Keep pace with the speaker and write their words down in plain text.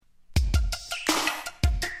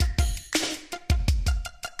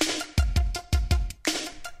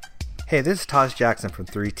Hey, this is Taj Jackson from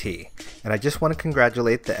 3T, and I just want to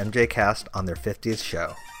congratulate the MJ Cast on their 50th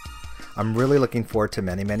show. I'm really looking forward to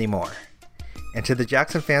many, many more. And to the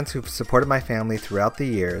Jackson fans who've supported my family throughout the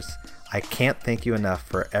years, I can't thank you enough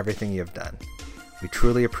for everything you've done. We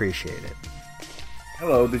truly appreciate it.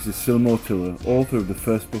 Hello, this is Silmore Tiller, author of the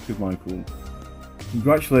first book of Michael.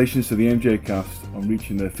 Congratulations to the MJ Cast on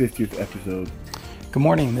reaching their 50th episode. Good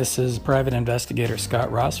morning, this is Private Investigator Scott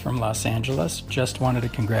Ross from Los Angeles. Just wanted to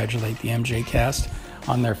congratulate the MJ Cast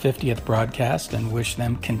on their 50th broadcast and wish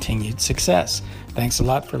them continued success. Thanks a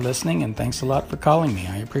lot for listening and thanks a lot for calling me.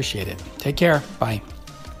 I appreciate it. Take care. Bye.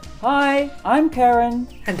 Hi, I'm Karen.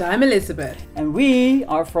 And I'm Elizabeth. And we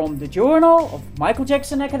are from the Journal of Michael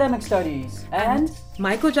Jackson Academic Studies. And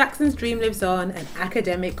Michael Jackson's Dream Lives On, an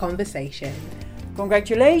academic conversation.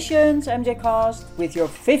 Congratulations, MJ Cast, with your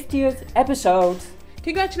 50th episode.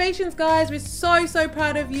 Congratulations, guys. We're so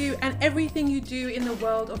proud of you and everything you do in the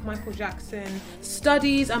world of Michael Jackson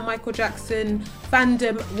studies and Michael Jackson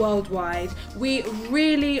fandom worldwide. We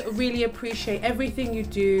really appreciate everything you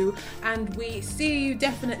do, and we see you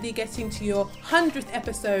definitely getting to your 100th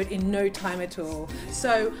episode in no time at all.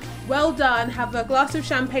 So well done. Have a glass of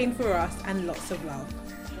champagne for us and lots of love.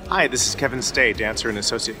 Hi, this is Kevin Stay, dancer and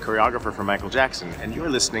associate choreographer for Michael Jackson, and you're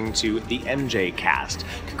listening to the MJ Cast.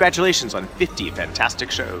 Congratulations on 50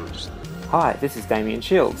 fantastic shows. Hi, this is Damien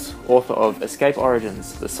Shields, author of Escape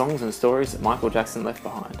Origins, the songs and stories that Michael Jackson left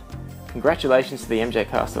behind. Congratulations to the MJ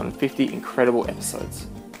Cast on 50 incredible episodes.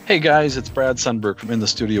 Hey guys, it's Brad Sundberg from In the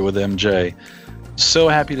Studio with MJ. So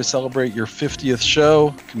happy to celebrate your 50th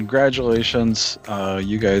show. Congratulations.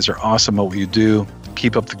 You guys are awesome at what you do.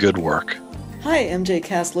 Keep up the good work. Hi, MJ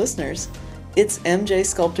Cast listeners. It's MJ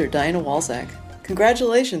sculptor Diana Walzak.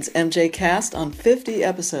 Congratulations, MJ Cast, on 50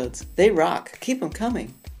 episodes. They rock. Keep them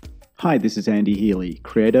coming. Hi, this is Andy Healy,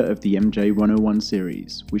 creator of the MJ 101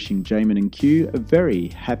 series, wishing Jamin and Q a very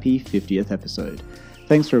happy 50th episode.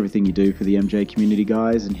 Thanks for everything you do for the MJ community,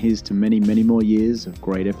 guys, and here's to many, many more years of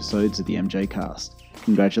great episodes of the MJ Cast.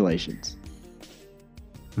 Congratulations.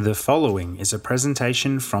 The following is a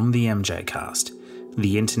presentation from the MJ Cast,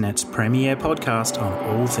 the internet's premier podcast on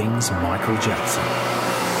all things Michael Jackson.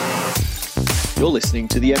 You're listening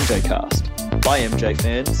to the MJ Cast, by MJ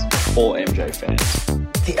fans, for MJ fans.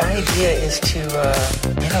 The idea is to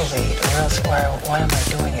innovate, or else why am I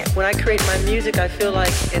doing it? When I create my music, I feel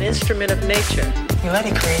like an instrument of nature. You let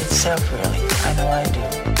it create itself, really. I know I do.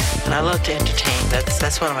 And I love to entertain.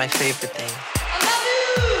 That's one of my favorite things.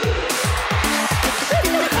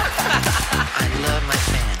 I love my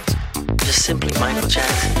fans. Just simply Michael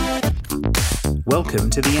Jackson. Welcome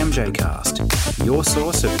to the MJ Cast, your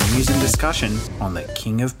source of news and discussion on the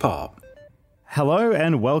King of Pop. Hello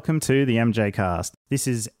and welcome to the MJ Cast. This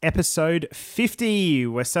is episode 50.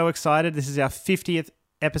 We're so excited. This is our 50th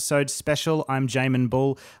episode special. I'm Jamin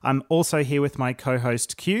Bull. I'm also here with my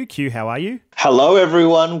co-host Q. Q, how are you? Hello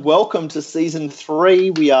everyone. Welcome to season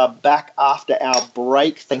 3. We are back after our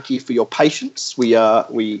break. Thank you for your patience. We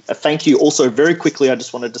thank you also very quickly. I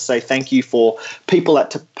just wanted to say thank you for people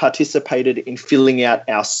that participated in filling out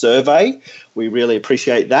our survey. We really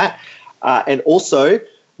appreciate that. And also,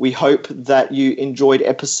 we hope that you enjoyed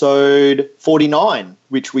episode 49,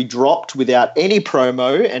 which we dropped without any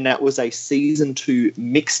promo, and that was a season 2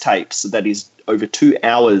 mixtape. So that is over 2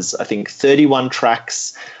 hours, I think 31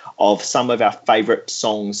 tracks of some of our favorite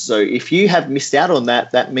songs. So if you have missed out on that,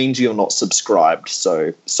 that means you're not subscribed.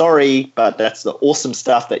 So sorry, but that's the awesome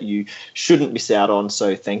stuff that you shouldn't miss out on.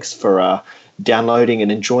 So thanks for downloading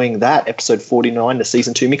and enjoying that, episode 49, the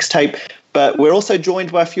season 2 mixtape. But we're also joined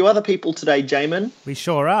by a few other people today, Jamin. We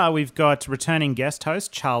sure are. We've got returning guest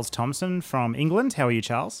host Charles Thompson from England. How are you,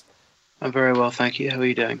 Charles? I'm very well, thank you. How are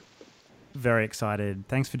you doing? Very excited.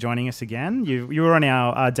 Thanks for joining us again. You were on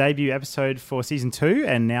our debut episode for season 2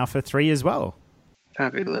 and now for 3 as well.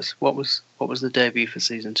 Fabulous. What was the debut for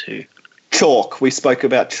season 2? Chalk. We spoke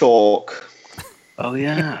about Chalk. Oh,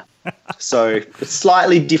 yeah. So a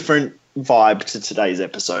slightly different vibe to today's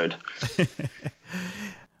episode.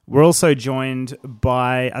 We're also joined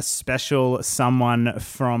by a special someone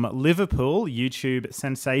from Liverpool, YouTube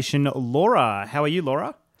sensation Laura. How are you,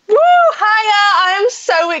 Laura? Woo! Hiya! I am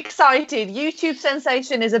so excited. YouTube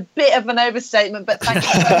sensation is a bit of an overstatement, but thank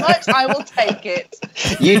you so much. I will take it.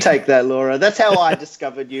 You take that, Laura. That's how I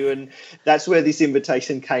discovered you, and that's where this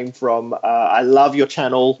invitation came from. I love your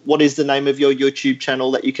channel. What is the name of your YouTube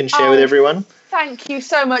channel that you can share with everyone? Thank you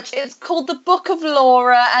so much. It's called The Book of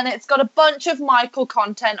Laura, and it's got a bunch of Michael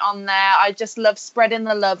content on there. I just love spreading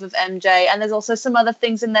the love of MJ, and there's also some other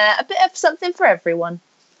things in there, a bit of something for everyone.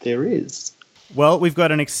 There is. Well, we've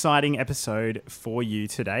got an exciting episode for you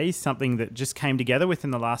today, something that just came together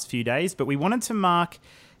within the last few days, but we wanted to mark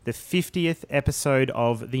the 50th episode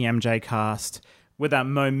of the MJ Cast with a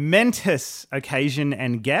momentous occasion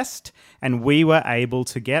and guest, and we were able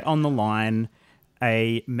to get on the line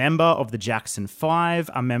a member of the Jackson 5,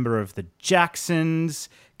 a member of the Jacksons,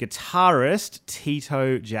 guitarist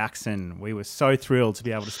Tito Jackson. We were so thrilled to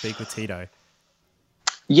be able to speak with Tito.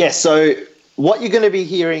 Yes, so what you're going to be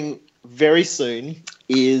hearing very soon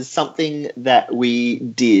is something that we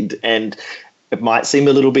did, and it might seem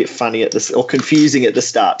a little bit funny at this or confusing at the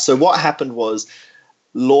start. So what happened was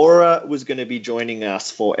Laura was going to be joining us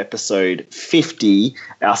for episode 50,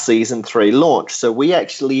 our season 3 launch. So we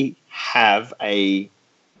actually have a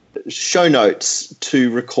show notes to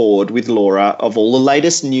record with Laura of all the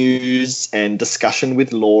latest news and discussion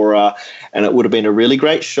with Laura, and it would have been a really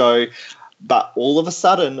great show. But all of a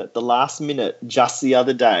sudden, at the last minute, just the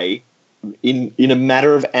other day, in a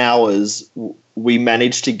matter of hours, we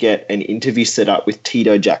managed to get an interview set up with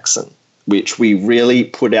Tito Jackson, which we really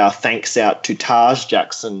put our thanks out to Taj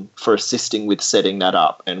Jackson for assisting with setting that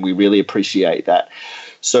up, and we really appreciate that.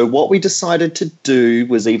 So what we decided to do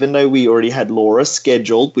was, even though we already had Laura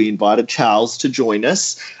scheduled, we invited Charles to join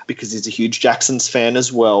us because he's a huge Jacksons fan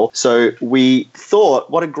as well. So we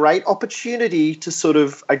thought, what a great opportunity to sort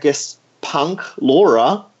of, I guess, punk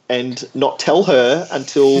Laura and not tell her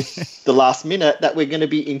until the last minute that we're going to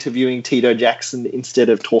be interviewing Tito Jackson instead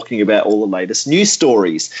of talking about all the latest news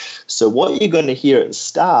stories. So what you're going to hear at the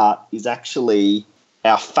start is actually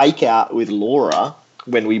our fake out with Laura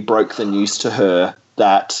when we broke the news to her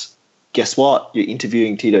that, guess what, you're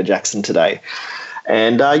interviewing Tito Jackson today.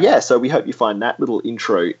 And so we hope you find that little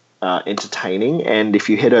intro entertaining. And if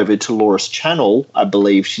you head over to Laura's channel, I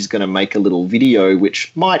believe she's going to make a little video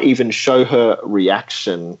which might even show her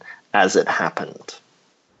reaction as it happened.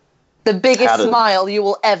 The biggest smile you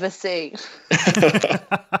will ever see.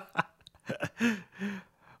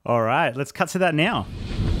 All right, let's cut to that now.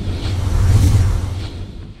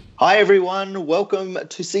 Hi everyone, welcome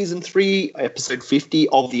to season 3, episode 50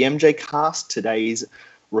 of the MJ Cast. Today's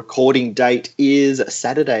recording date is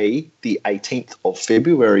Saturday, the 18th of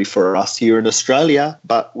February for us here in Australia,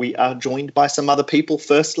 but we are joined by some other people.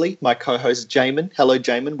 Firstly, my co-host Jamin. Hello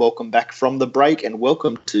Jamin, welcome back from the break and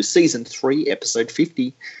welcome to season 3, episode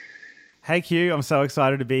 50. Hey Q, I'm so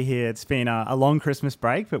excited to be here. It's been a long Christmas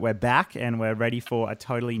break, but we're back and we're ready for a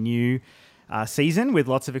totally new season with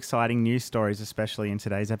lots of exciting news stories, especially in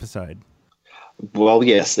today's episode. Well,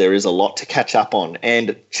 yes, there is a lot to catch up on.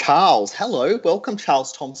 And Charles, hello. Welcome,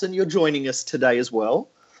 Charles Thompson. You're joining us today as well.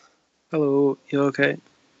 Hello. You okay?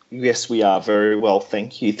 Yes, we are very well.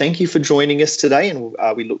 Thank you. Thank you for joining us today. And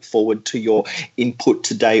we look forward to your input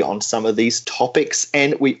today on some of these topics.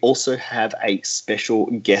 And we also have a special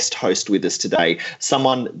guest host with us today,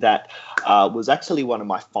 someone that was actually one of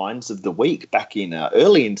my finds of the week back in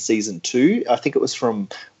early in season 2. I think it was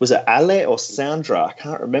was it Ale or Sandra? I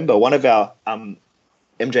can't remember. One of our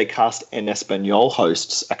MJ Cast en Espanol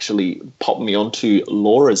hosts actually popped me onto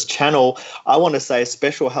Laura's channel. I want to say a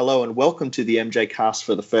special hello and welcome to the MJ Cast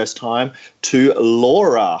for the first time to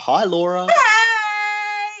Laura. Hi, Laura.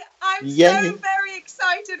 Hey! I'm so very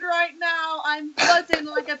excited right now. I'm buzzing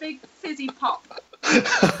like a big fizzy pop.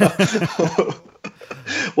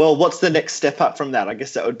 Well, what's the next step up from that? I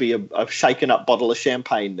guess that would be a shaken up bottle of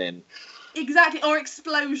champagne then. Exactly, or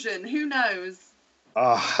explosion. Who knows?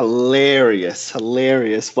 Oh, hilarious.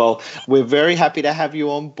 Well, we're very happy to have you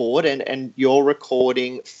on board, and you're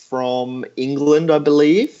recording from England, I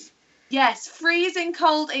believe. Yes, freezing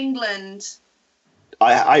cold England.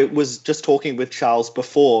 I was just talking with Charles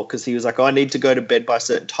before because he was like, I need to go to bed by a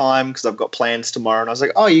certain time because I've got plans tomorrow. And I was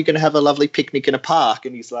like, oh, you're going to have a lovely picnic in a park.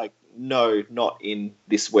 And he's like, no, not in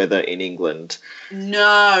this weather in England.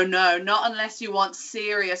 No, not unless you want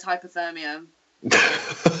serious hypothermia.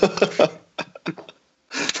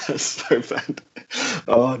 That's so bad.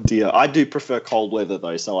 Oh dear. I do prefer cold weather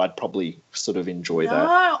though, so I'd probably sort of enjoy that.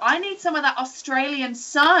 No, I need some of that Australian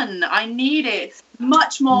sun. I need it.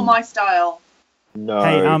 Much more my style. No.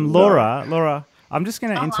 Hey, Laura, I'm just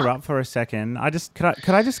going to interrupt for a second.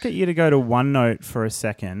 Could I just get you to go to OneNote for a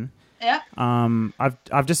second? Yeah.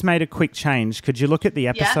 I've just made a quick change. Could you look at the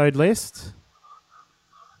episode list?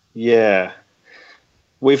 Yeah.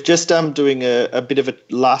 We've just doing a bit of a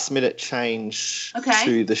last-minute change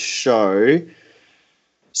to the show.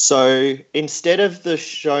 So instead of the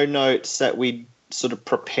show notes that we sort of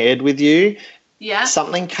prepared with you,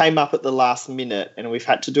 something came up at the last minute, and we've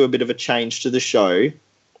had to do a bit of a change to the show.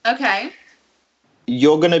 Okay.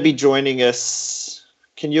 You're going to be joining us.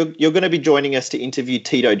 You're going to be joining us to interview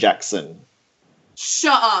Tito Jackson.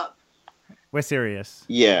 Shut up. We're serious.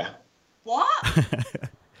 Yeah. What?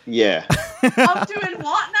 Yeah. I'm doing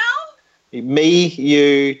what now? Me,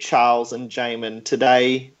 you, Charles, and Jamin.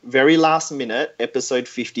 Today, very last minute, episode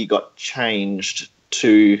 50 got changed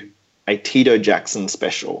to a Tito Jackson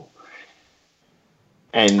special.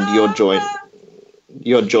 And you're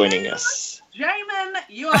joining us. Jamin,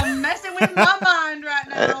 you are messing with my mind right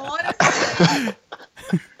now. What is it?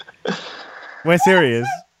 We're serious.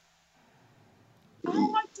 Oh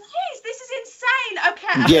my days, this is insane. Okay,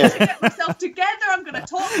 I'm Yeah. going to get myself together. I'm going to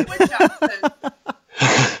talk to Jackson.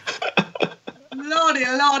 Lordy.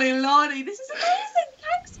 This is amazing.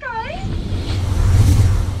 Thanks, guys.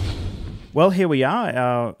 Well, here we are,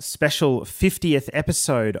 our special 50th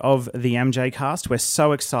episode of the MJ Cast. We're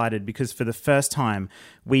so excited because for the first time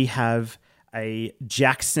we have a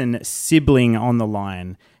Jackson sibling on the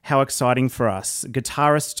line. How exciting for us.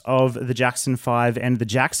 Guitarist of the Jackson 5 and the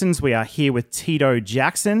Jacksons, we are here with Tito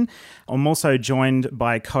Jackson. I'm also joined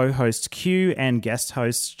by co-host Q and guest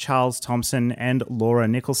hosts Charles Thompson and Laura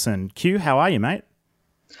Nicholson. Q, how are you, mate?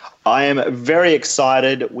 I am very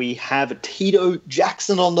excited. We have Tito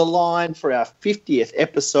Jackson on the line for our 50th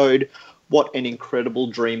episode. What an incredible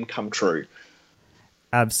dream come true.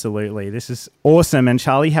 Absolutely. This is awesome. And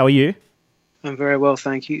Charlie, how are you? I'm very well,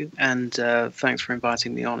 thank you. And thanks for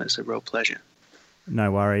inviting me on. It's a real pleasure.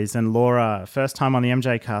 No worries. And Laura, first time on the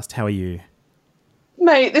MJ Cast, how are you?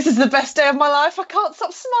 Mate, this is the best day of my life. I can't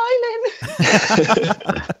stop smiling.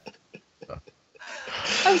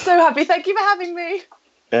 I'm so happy. Thank you for having me.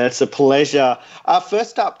 It's a pleasure.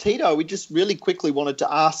 First up, Tito, we just really quickly wanted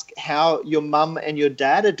to ask how your mum and your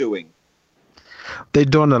dad are doing. They're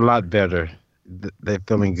doing a lot better. They're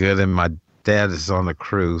feeling good, and my dad is on a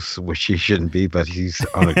cruise, which he shouldn't be, but he's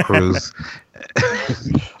on a cruise.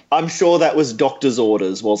 I'm sure that was doctor's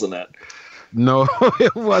orders, wasn't it? No,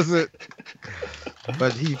 it wasn't.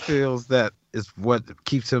 But he feels that is what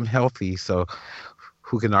keeps him healthy, so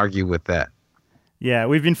who can argue with that? Yeah,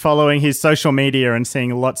 we've been following his social media and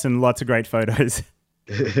seeing lots and lots of great photos.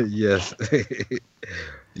 Yes.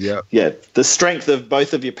 Yep. Yeah, the strength of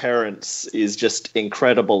both of your parents is just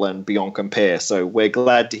incredible and beyond compare. So we're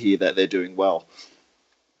glad to hear that they're doing well.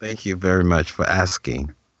 Thank you very much for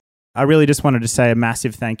asking. I really just wanted to say a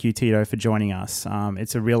massive thank you, Tito, for joining us.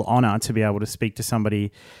 It's a real honor to be able to speak to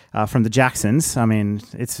somebody from the Jacksons. I mean,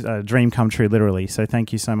 it's a dream come true, literally. So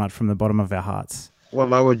thank you so much from the bottom of our hearts.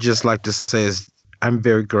 Well, I would just like to say I'm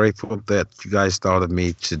very grateful that you guys thought of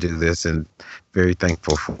me to do this and very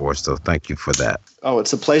thankful for it. So thank you for that. Oh,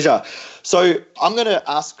 it's a pleasure. So I'm going to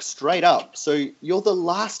ask straight up. So you're the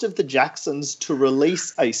last of the Jacksons to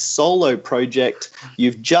release a solo project.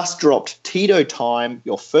 You've just dropped Tito Time,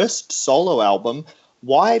 your first solo album.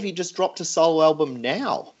 Why have you just dropped a solo album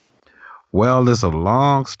now? Well, it's a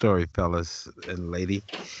long story, fellas and lady.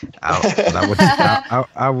 If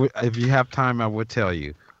you have time, I would tell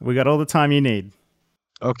you. We got all the time you need.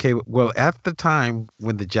 Okay, well, at the time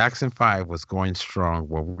when the Jackson 5 was going strong,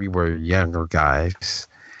 when we were younger guys,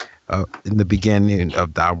 in the beginning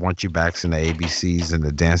of the I Want You Backs and the ABCs and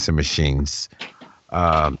the Dancing Machines,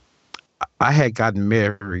 I had gotten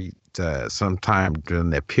married sometime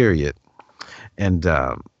during that period. And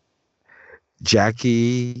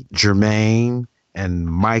Jackie, Jermaine, and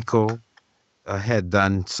Michael had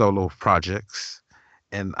done solo projects.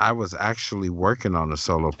 And I was actually working on a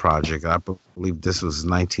solo project. I believe this was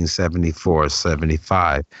 1974 or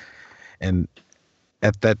 75. And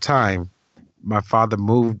at that time, my father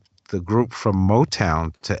moved the group from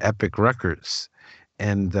Motown to Epic Records.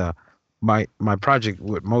 And my project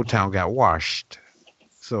with Motown got washed.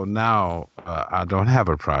 So now I don't have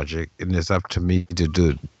a project, and it's up to me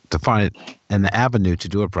to find an avenue to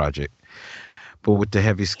do a project. But with the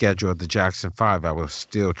heavy schedule of the Jackson 5, I was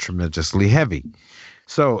still tremendously heavy.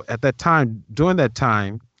 So at that time, during that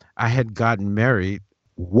time, I had gotten married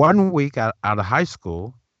 1 week out of high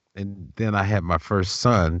school, and then I had my first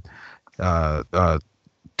son 2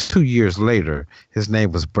 years later. His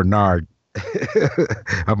name was Bernard.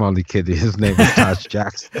 I'm only kidding. His name was Taj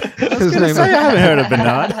Jackson. I haven't heard of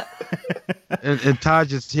Bernard. and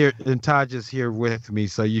Taj is here. And Taj is here with me,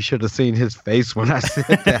 so you should have seen his face when I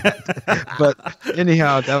said that. But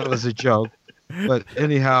anyhow, that was a joke. But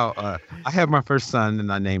anyhow, I had my first son,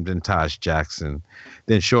 and I named him Taj Jackson.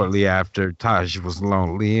 Then shortly after, Taj was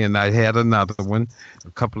lonely, and I had another one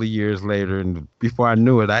a couple of years later. And before I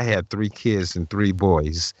knew it, I had 3 kids and 3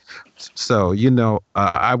 boys. So,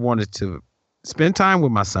 I wanted to spend time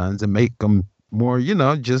with my sons and make them more,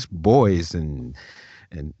 just boys and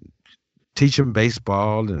teach them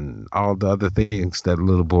baseball and all the other things that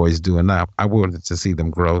little boys do. And I wanted to see them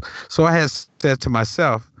grow. So I had said to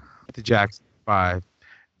myself, the Jackson 5,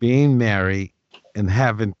 being married and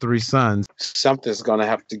having 3 sons, something's going to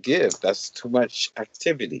have to give. That's too much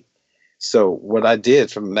activity. So what I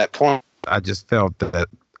did from that point, I just felt that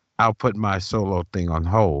I'll put my solo thing on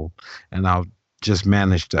hold and I'll just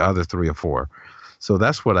manage the other 3 or 4. So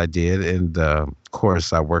that's what I did. And of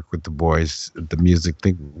course, I worked with the boys. The music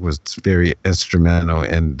thing was very instrumental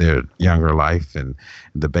in their younger life, and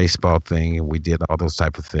the baseball thing. And we did all those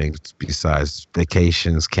type of things besides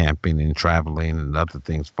vacations, camping, and traveling and other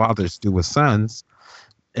things fathers do with sons.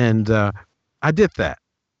 And I did that.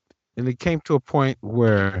 And it came to a point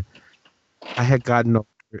where I had gotten older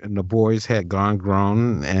and the boys had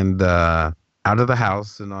grown and out of the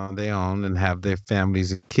house and on their own and have their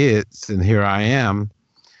families and kids. And here I am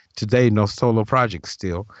today, no solo project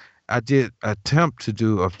still. I did attempt to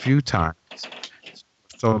do a few times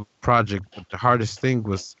solo project, but the hardest thing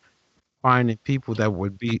was finding people that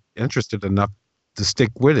would be interested enough to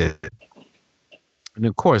stick with it. And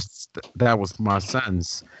of course, that was my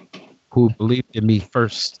sons who believed in me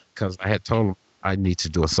first, because I had told them I need to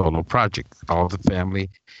do a solo project. All the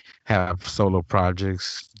family have solo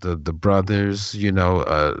projects, the brothers,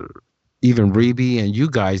 even Reby and you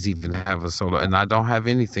guys even have a solo, and I don't have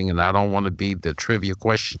anything, and I don't want to be the trivia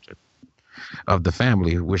question of the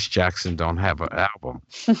family who wish Jackson don't have an album.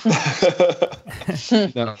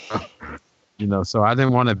 So I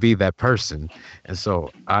didn't want to be that person. And so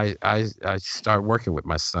I started working with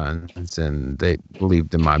my sons, and they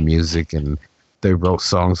believed in my music, and they wrote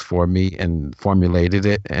songs for me and formulated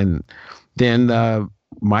it. And then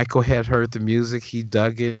Michael had heard the music, he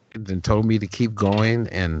dug it and told me to keep going,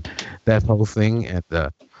 and that whole thing. And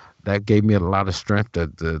that gave me a lot of strength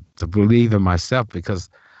to believe in myself, because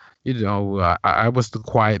I was the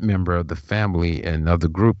quiet member of the family and of the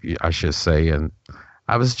group, I should say, and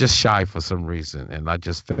I was just shy for some reason, and I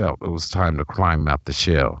just felt it was time to climb out the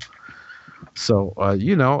shell. So,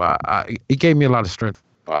 it gave me a lot of strength.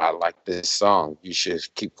 I like this song. You should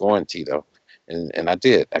keep going, Tito. And I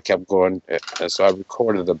did. I kept going. And so I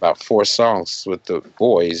recorded about 4 songs with the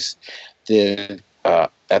boys. Then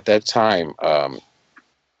at that time,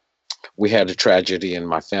 we had a tragedy in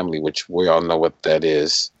my family, which we all know what that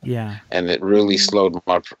is. Yeah. And it really slowed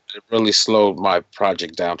my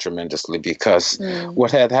project down tremendously, because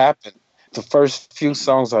what had happened, the first few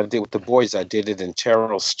songs I did with the boys, I did it in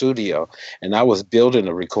Terrell's studio, and I was building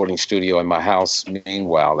a recording studio in my house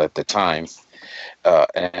meanwhile at the time.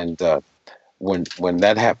 When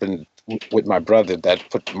that happened with my brother, that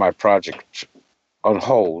put my project on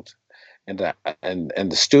hold. And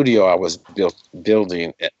the studio I was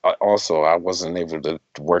building also, I wasn't able to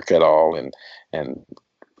work at all, and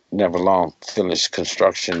never long finished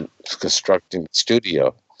constructing the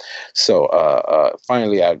studio. So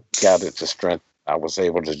finally I gathered the strength. I was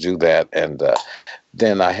able to do that, and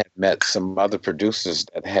then I had met some other producers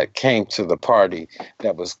that had came to the party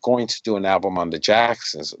that was going to do an album on the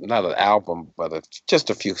Jacksons. Not an album, but just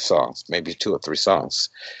a few songs, maybe 2 or 3 songs.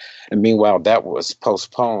 And meanwhile, that was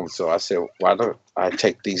postponed. So I said, why don't I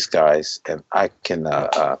take these guys and I can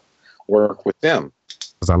work with them?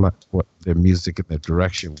 Because I like their music and their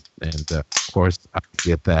direction. And of course, I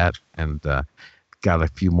did that, and got a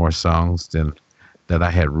few more songs that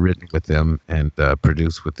I had written with them and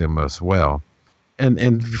produced with them as well.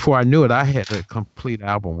 And before I knew it, I had a complete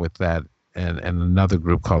album with that and another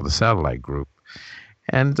group called the Satellite Group.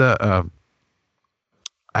 And I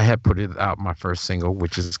had put it out, my first single,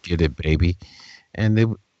 which is Get It Baby. And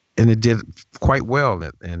it did quite well.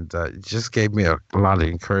 And it just gave me a lot of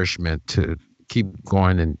encouragement to keep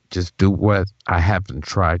going and just do what I haven't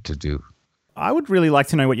tried to do. I would really like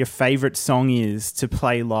to know what your favorite song is to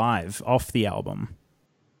play live off the album.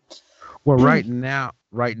 Well, right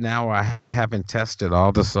now I haven't tested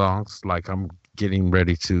all the songs. Like, I'm getting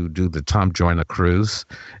ready to do the Tom Joyner cruise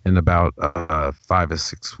in about 5 or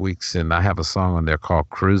 6 weeks, and I have a song on there called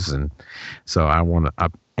Cruising. So I'm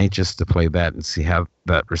anxious to play that and see how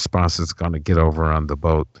that response is going to get over on the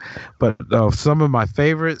boat. But some of my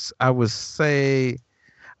favorites, I would say,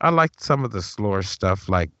 I like some of the slower stuff,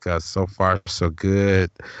 like So Far So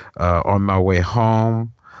Good, On My Way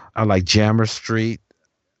Home. I like Jammer Street.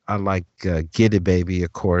 I like Get It Baby,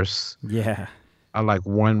 of course. Yeah. I like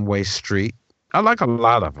One Way Street. I like a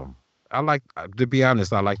lot of them. To be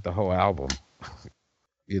honest, I like the whole album.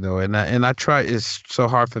 And I try. It's so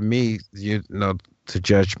hard for me, to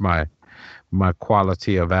judge my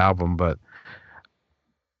quality of album, but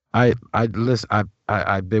I listen.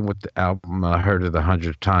 I've been with the album. I heard it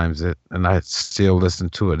 100 times, and I still listen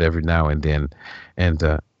to it every now and then, and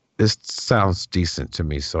it sounds decent to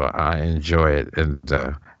me, so I enjoy it, and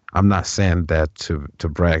I'm not saying that to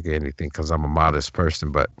brag or anything because I'm a modest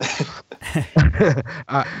person, but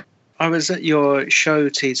I was at your show,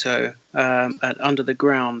 Tito, at Under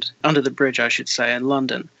the Bridge, I should say, in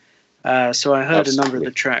London. So I heard a number of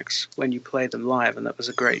the tracks when you played them live, and that was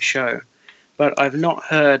a great show. But I've not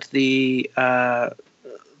heard the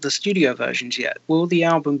studio versions yet. Will the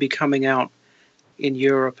album be coming out in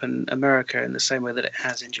Europe and America in the same way that it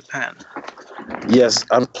has in Japan? yes,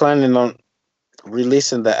 I'm planning on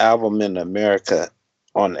releasing the album in America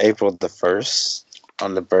on April the 1st,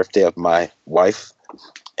 on the birthday of my wife.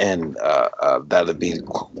 And that'll be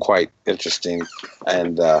quite interesting.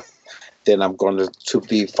 And then I'm going to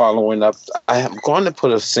be following up. I am going to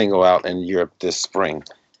put a single out in Europe this spring.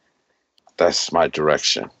 That's my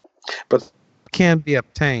direction. But can be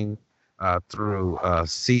obtained through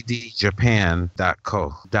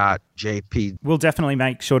cdjapan.co.jp. We'll definitely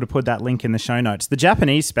make sure to put that link in the show notes. The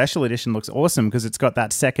Japanese special edition looks awesome because it's got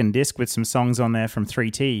that second disc with some songs on there from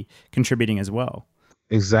 3T contributing as well.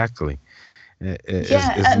 Exactly.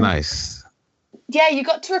 It's nice. Yeah, you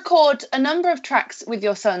got to record a number of tracks with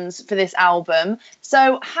your sons for this album.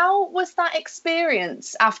 So how was that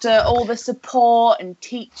experience after all the support and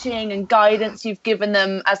teaching and guidance you've given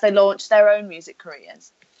them as they launched their own music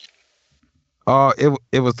careers?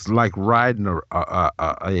 It was like riding a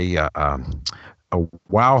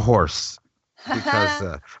wild horse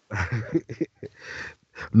because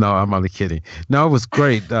no, I'm only kidding. No, it was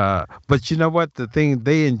great. But you know what? The thing,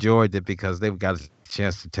 they enjoyed it because they got a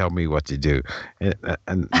chance to tell me what to do.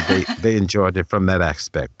 And they enjoyed it from that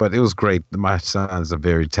aspect. But it was great. My sons are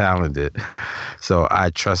very talented, so I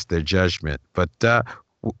trust their judgment. But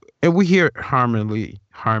and we hear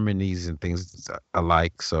harmonies and things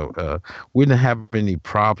alike. So we didn't have any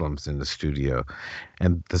problems in the studio.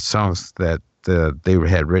 And the songs that they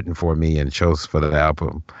had written for me and chose for the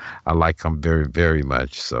album, I like them very, very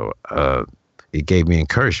much. So it gave me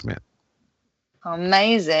encouragement.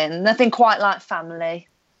 Amazing. Nothing quite like family.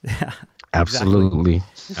 Absolutely.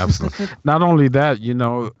 Absolutely. Not only that,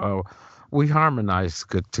 we harmonize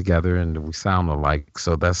good together and we sound alike.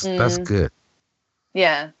 So that's good.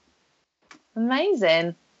 Yeah.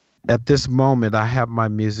 Amazing. At this moment, I have my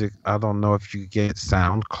music. I don't know if you get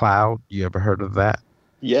SoundCloud. You ever heard of that?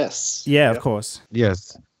 Yes. Yeah, of course.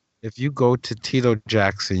 Yes. If you go to Tito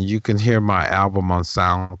Jackson, you can hear my album on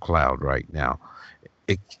SoundCloud right now.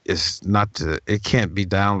 It can't be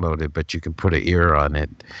downloaded, but you can put an ear on it,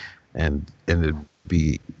 and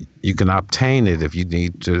you can obtain it if you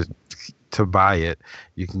need to buy it.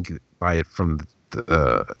 You can buy it from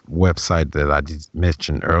the website that I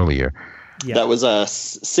mentioned earlier. Yeah. That was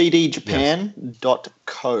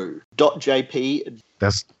cdjapan.co.jp.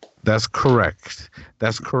 That's correct.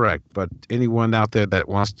 That's correct. But anyone out there that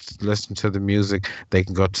wants to listen to the music, they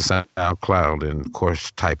can go to SoundCloud and, of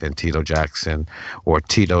course, type in Tito Jackson or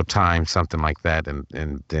Tito Time, something like that, and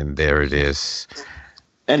then there it is.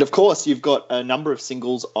 And, of course, you've got a number of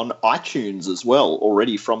singles on iTunes as well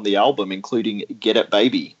already from the album, including Get It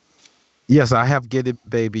Baby. Yes, I have Get It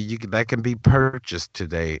Baby. That can be purchased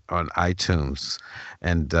today on iTunes.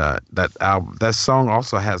 And that song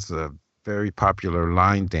also has a very popular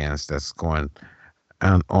line dance that's going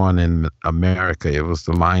on in America. It was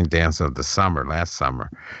the line dance of the summer, last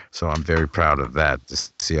summer. So I'm very proud of that, to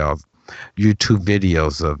see all YouTube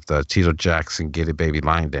videos of the Tito Jackson Get It Baby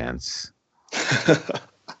line dance.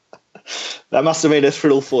 That must have been a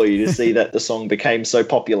thrill for you to see that the song became so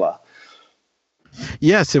popular.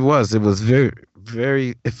 Yes, it was. It was very,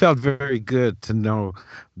 very, it felt very good to know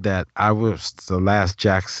that I was the last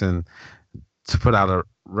Jackson to put out a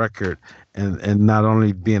record, and not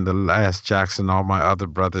only being the last Jackson, all my other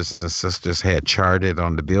brothers and sisters had charted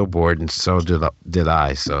on the Billboard, and so did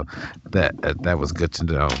I. So that was good to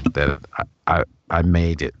know that I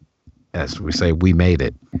made it. As we say, we made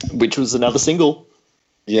it. Which was another single.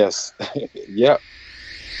 Yes. Yep.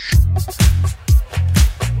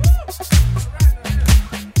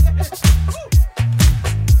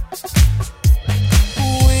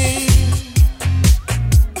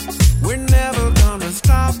 We're never gonna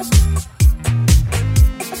stop.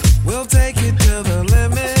 We'll take it to the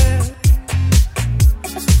limit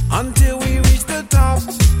until we reach the top.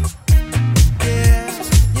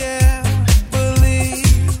 Yeah,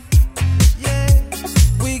 believe. Yeah,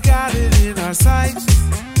 we got it in our sights.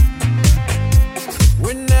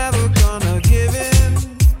 We're never gonna give in.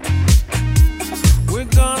 We're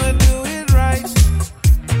gonna do it right.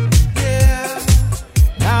 Yeah,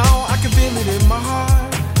 now I can feel it in my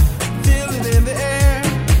heart, feel it in the air,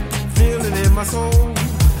 feel it in my soul,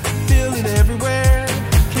 feel it everywhere.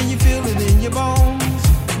 Can you feel it in your bones?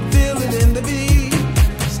 Feel it in the beat.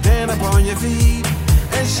 Stand up on your feet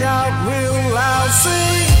and shout.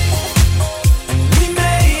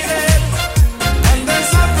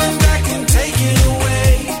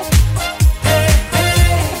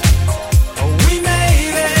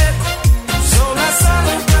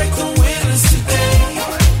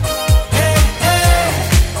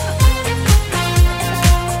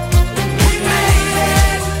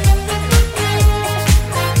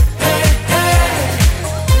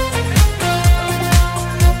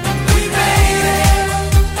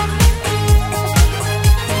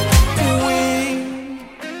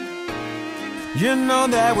 know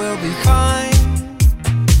that we'll be fine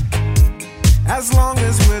as long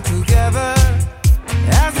as we're together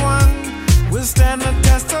as one. We'll stand the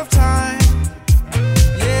test of time.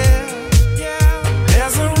 Yeah, yeah.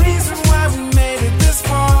 There's a reason why we made it this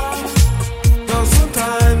far. Though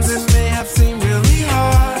sometimes it may have seemed really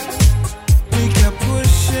hard. We kept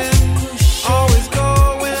pushing, always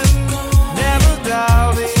going, never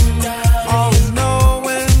doubting, always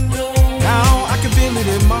knowing. Now I can feel it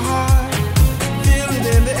in my heart, feel it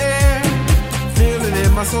in the air, feel it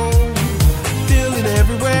in my soul, feel it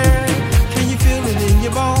everywhere. Can you feel it in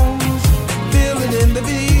your bones? Feel it in the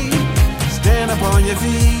beat. Stand up on your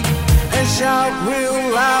feet and shout real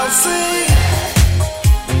loud. Sing.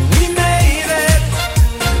 We made it,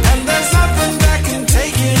 and there's nothing that can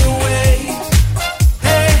take it away.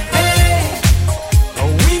 Hey, hey, oh,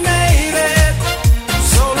 we made it.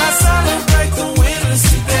 So let's celebrate the winners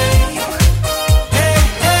today. Hey,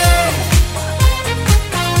 hey,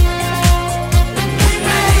 we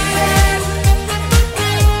made it.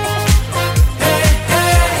 Hey,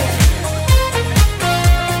 hey.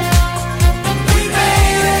 We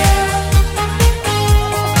made it.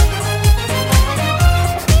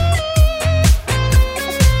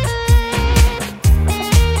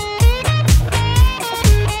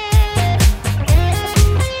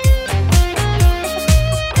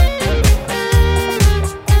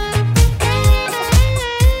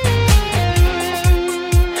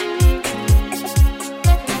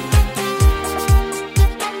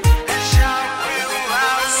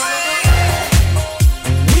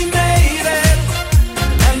 We made it,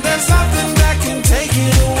 and there's nothing that can take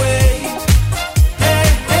it away. Hey,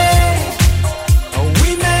 hey, oh, we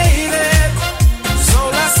made it. So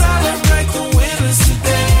let's celebrate the winners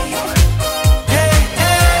today. Hey,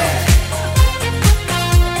 hey,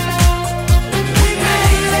 we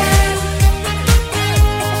made it.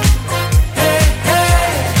 Hey, hey,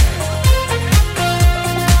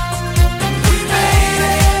 we made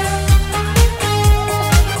it.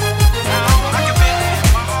 Now I can feel it in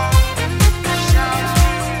my heart. Shout real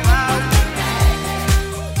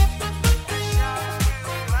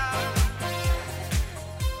loud.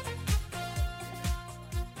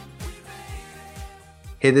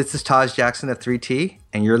 Hey, this is Taj Jackson of 3T,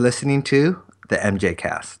 and you're listening to the MJ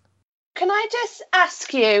Cast. Can I just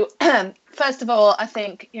ask you, first of all, I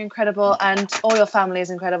think you're incredible and all your family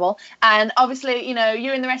is incredible. And obviously, you know,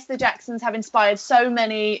 you and the rest of the Jacksons have inspired so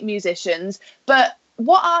many musicians. But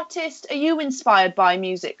what artist are you inspired by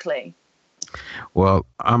musically? Well,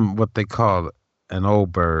 I'm what they call an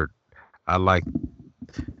old bird. I like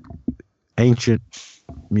ancient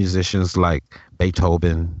musicians like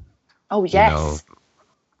Beethoven. Oh, You yes. know,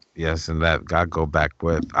 yes, and that I go back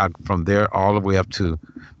from there all the way up to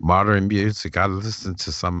modern music. I listen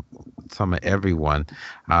to some of everyone,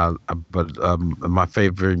 but my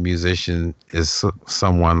favorite musician is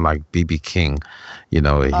someone like B.B. King. You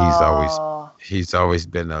know, he's always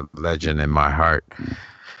been a legend in my heart.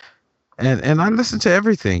 And I listen to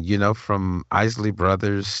everything, you know, from Isley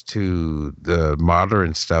Brothers to the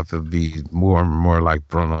modern stuff. It'd be more and more like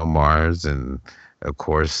Bruno Mars and, of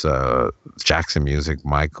course, Jackson music,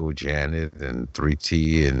 Michael, Janet, and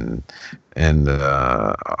 3T, and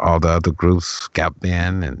all the other groups, Gap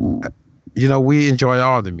Band, and you know, we enjoy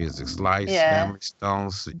all the music. Slice, Yeah. Family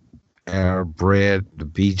Stones, Air, Bread, the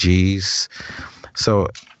Bee Gees. So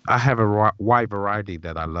I have a wide variety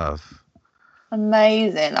that I love.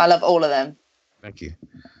 Amazing. I love all of them. Thank you.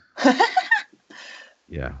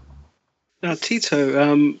 Yeah. Now,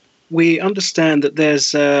 Tito, we understand that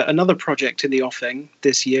there's another project in the offing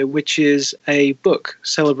this year, which is a book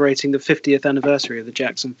celebrating the 50th anniversary of the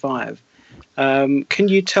Jackson 5. Can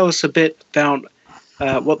you tell us a bit about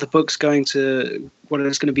what the book's what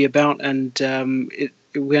it's going to be about? And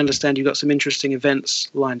we understand you've got some interesting events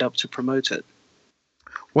lined up to promote it.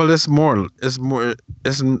 Well, it's not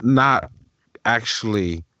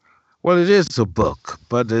actually, well, it is a book,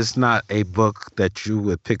 but it's not a book that you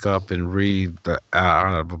would pick up and read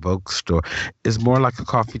out of a bookstore. It's more like a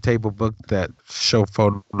coffee table book that show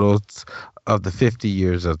photos of the 50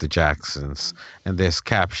 years of the Jacksons, and there's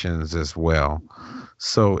captions as well.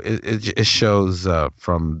 So it shows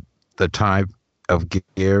from the time of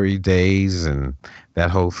Gary days and that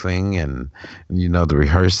whole thing, and you know, the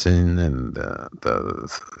rehearsing and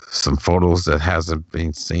some photos that hasn't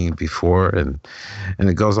been seen before, and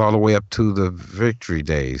it goes all the way up to the victory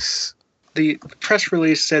days. The press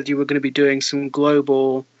release said you were going to be doing some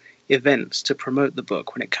global events to promote the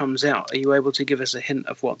book when it comes out. Are you able to give us a hint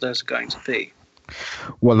of what those are going to be?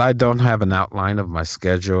 Well, I don't have an outline of my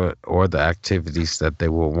schedule or the activities that they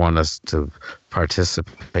will want us to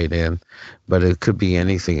participate in, but it could be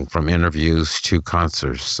anything from interviews to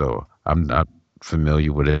concerts. So I'm not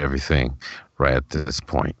familiar with everything right at this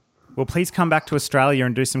point. Well, please come back to Australia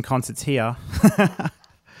and do some concerts here.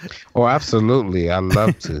 Oh, absolutely. I'd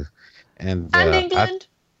love to. And England.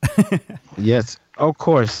 Yes, of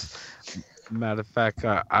course. Matter of fact,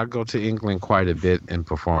 I go to England quite a bit and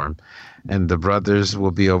perform, and the brothers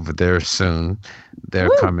will be over there soon. They're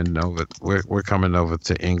coming over. We're coming over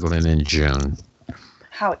to England in June.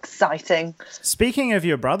 How exciting. Speaking of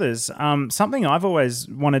your brothers, something I've always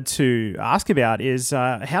wanted to ask about is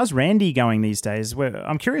how's Randy going these days?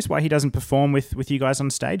 I'm curious why he doesn't perform with you guys on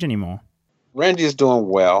stage anymore. Randy is doing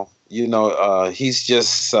well. You know, he's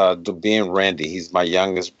just being Randy. He's my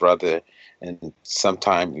youngest brother. And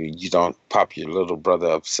sometimes you don't pop your little brother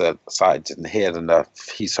upside in the head enough.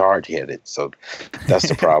 He's hard-headed, so that's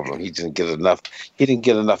the problem. He didn't get enough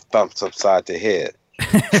thumps upside the head.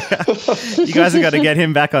 You guys have got to get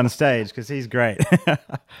him back on stage because he's great.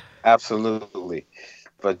 Absolutely,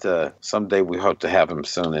 but someday we hope to have him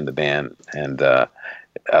soon in the band, and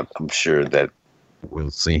I'm sure that we'll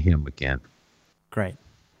see him again. Great.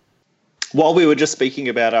 While we were just speaking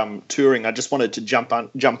about touring, I just wanted to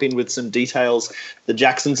jump in with some details. The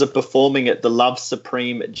Jacksons are performing at the Love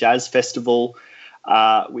Supreme Jazz Festival,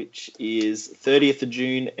 which is 30th of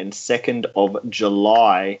June and 2nd of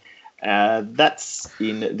July. That's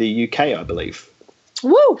in the UK, I believe.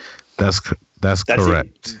 Woo! That's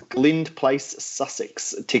correct. Glynde Place,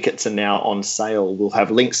 Sussex. Tickets are now on sale. We'll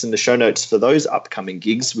have links in the show notes for those upcoming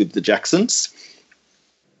gigs with the Jacksons.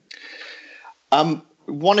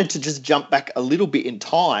 Wanted to just jump back a little bit in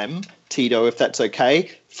time, Tito, if that's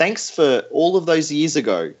okay. Thanks for all of those years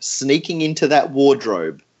ago, sneaking into that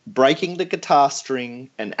wardrobe, breaking the guitar string,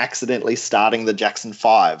 and accidentally starting the Jackson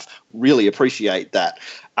 5. Really appreciate that.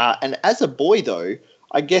 And as a boy, though,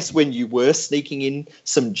 I guess when you were sneaking in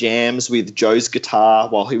some jams with Joe's guitar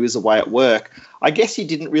while he was away at work, I guess you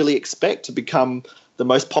didn't really expect to become the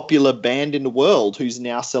most popular band in the world who's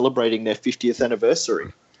now celebrating their 50th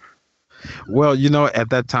anniversary. Well, you know,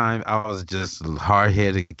 at that time, I was just a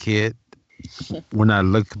hard-headed kid. When I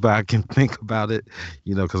look back and think about it,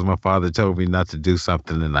 you know, because my father told me not to do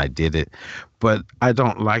something and I did it. But I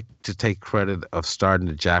don't like to take credit of starting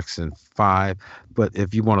the Jackson 5. But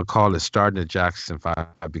if you want to call it starting the Jackson 5,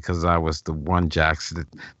 because I was the one Jackson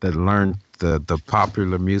that learned the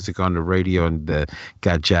popular music on the radio and that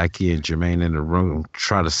got Jackie and Jermaine in the room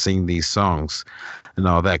try to sing these songs and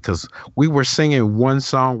all that, because we were singing one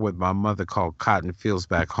song with my mother called Cotton Fields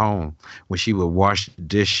Back Home when she would wash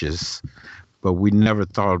dishes, but we never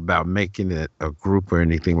thought about making it a group or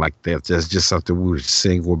anything like that. That's just something we would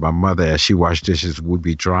sing with my mother as she washed dishes. We'd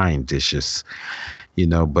be drying dishes, you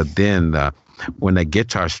know. But then when that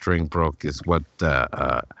guitar string broke is what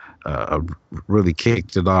really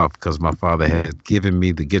kicked it off, because my father had given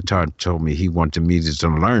me the guitar and told me he wanted me to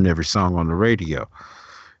learn every song on the radio.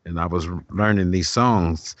 And I was learning these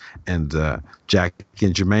songs, and Jack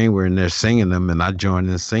and Jermaine were in there singing them, and I joined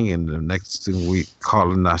in singing. The next thing we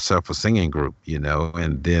calling ourselves a singing group, you know.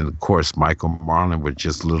 And then, of course, Michael and Marlon were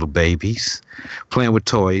just little babies playing with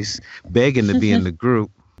toys, begging to be in the group.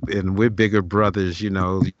 And we're bigger brothers, you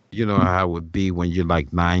know how it would be when you're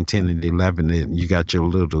like 9, 10, and 11, and you got your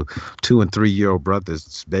little 2- and 3-year-old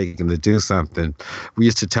brothers begging to do something. We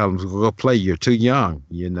used to tell them, go play, you're too young,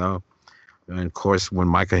 you know. And of course, when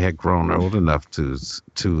Michael had grown old enough to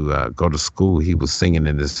go to school, he was singing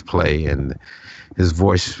in this play, and his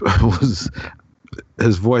voice was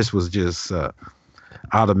just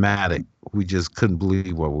automatic. We just couldn't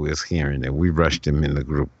believe what we was hearing, and we rushed him in the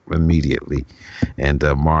group immediately. And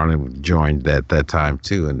Marlon joined at that time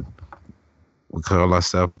too, and we called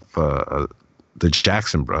ourselves the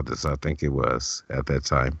Jackson Brothers, I think it was at that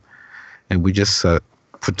time. And we just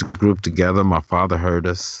put the group together. My father heard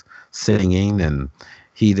us singing, and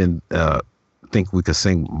he didn't think we could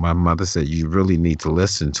sing. My mother said, you really need to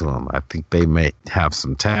listen to them. I think they may have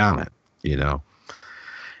some talent, you know.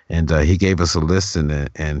 And he gave us a listen,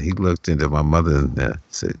 and he looked into my mother and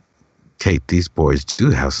said, Kate, these boys do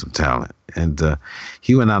have some talent. And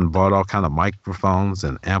he went out and bought all kind of microphones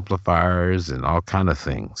and amplifiers and all kind of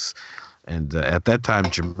things. And at that time,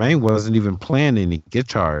 Jermaine wasn't even playing any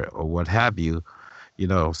guitar or what have you, you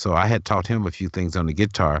know. So I had taught him a few things on the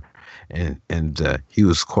guitar. And he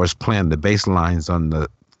was, of course, playing the bass lines on the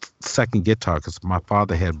second guitar because my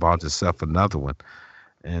father had bought himself another one.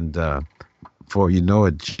 And before you know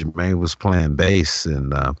it, Jermaine was playing bass,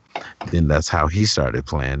 and then that's how he started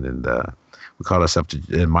playing. And we called ourselves,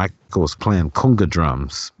 and Michael was playing conga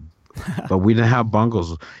drums but we didn't have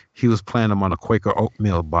bongos. He was playing them on a Quaker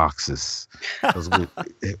oatmeal boxes. 'Cause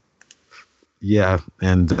yeah,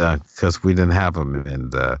 and because we didn't have them,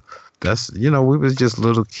 and that's we was just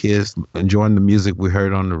little kids enjoying the music we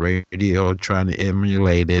heard on the radio, trying to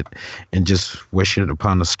emulate it, and just wishing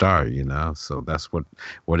upon a star. So that's what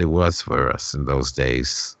it was for us in those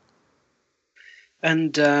days.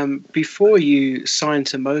 And before you signed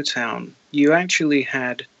to Motown, you actually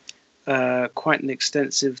had quite an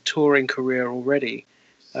extensive touring career already,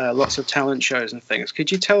 lots of talent shows and things.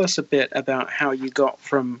 Could you tell us a bit about how you got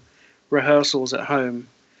from rehearsals at home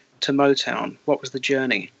to Motown? What was the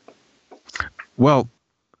journey? Well,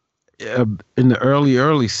 in the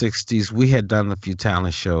early 60s, we had done a few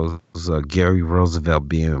talent shows, Gary Roosevelt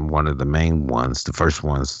being one of the main ones, the first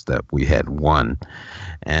ones that we had won,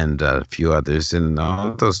 and a few others. And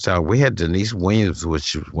those we had Denise Williams,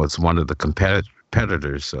 which was one of the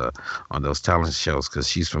competitors on those talent shows, because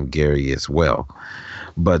she's from Gary as well.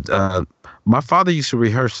 But my father used to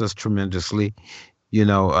rehearse us tremendously.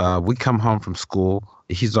 We come home from school.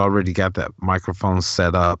 He's already got that microphone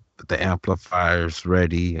set up, the amplifiers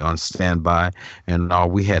ready on standby, and all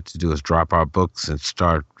we had to do is drop our books and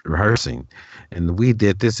start rehearsing. And we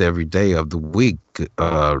did this every day of the week,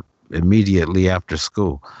 immediately after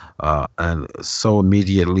school. And so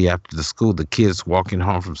immediately after the school, the kids walking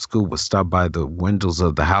home from school would stop by the windows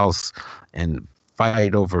of the house and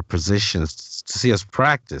fight over positions to see us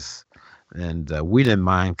practice. And we didn't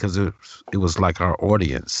mind because it was like our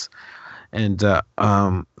audience. And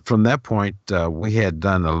from that point, we had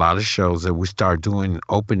done a lot of shows, and we started doing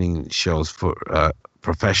opening shows for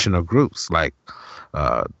professional groups like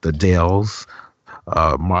the Dells,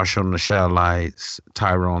 Marshall and the Shallites,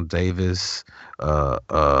 Tyrone Davis,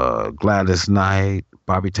 Gladys Knight,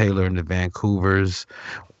 Bobby Taylor and the Vancouvers,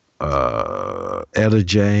 Etta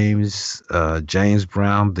James, James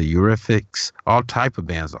Brown, the Eurythmics, all type of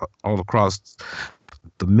bands all across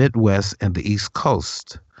the Midwest and the East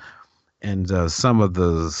Coast. And some of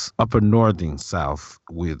the upper northern South,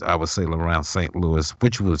 I would say around St. Louis,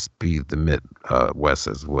 which would be the Midwest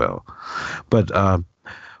as well. But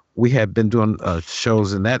we had been doing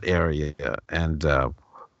shows in that area, and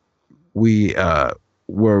we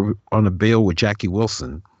were on a bill with Jackie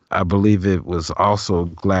Wilson. I believe it was also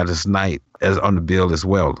Gladys Knight as on the bill as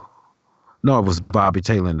well. No, it was Bobby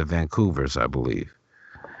Taylor and the Vancouvers, I believe.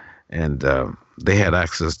 And they had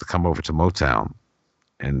access to come over to Motown.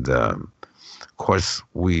 And of course,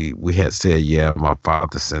 we had said, yeah, my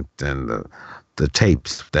father sent in the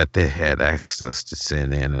tapes that they had access to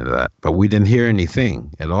send in and that. But we didn't hear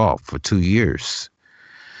anything at all for 2 years.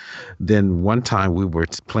 Then one time we were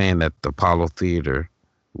playing at the Apollo Theater.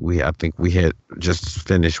 I think we had just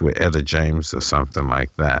finished with Etta James or something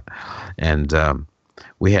like that. And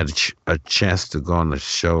we had a chance to go on the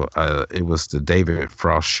show. It was the David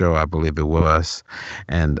Frost show, I believe it was.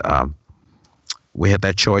 And we had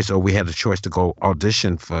that choice, or we had a choice to go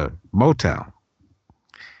audition for Motown.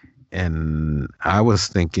 And I was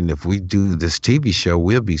thinking, if we do this TV show,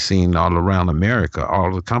 we'll be seen all around America.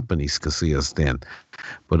 All the companies could see us then.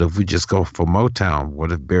 But if we just go for Motown,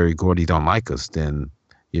 what if Berry Gordy don't like us? Then,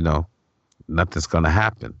 nothing's going to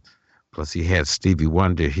happen. Plus, he had Stevie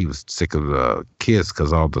Wonder. He was sick of the kids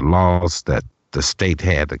because all the laws that the state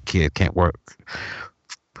had, a kid can't work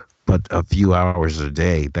but a few hours a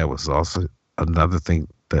day. That was also another thing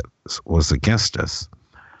that was against us.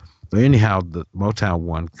 But anyhow, the Motown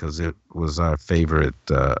won because it was our favorite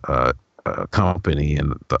company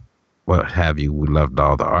and what have you. We loved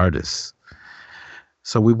all the artists.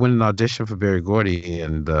 So we went and auditioned for Berry Gordy,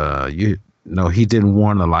 and he didn't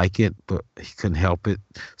want to like it, but he couldn't help it.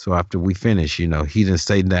 So after we finished, he didn't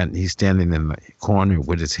say that. He's standing in the corner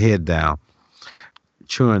with his head down,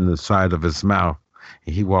 chewing the side of his mouth.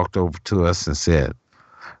 And he walked over to us and said,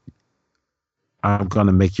 I'm going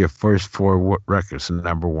to make your first 4 records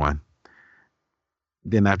number 1.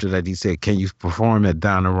 Then after that, he said, can you perform at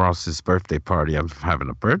Donna Ross's birthday party? I'm having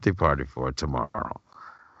a birthday party for her tomorrow.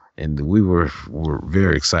 And we were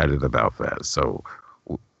very excited about that. So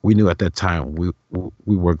we knew at that time we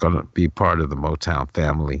were going to be part of the Motown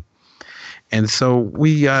family. And so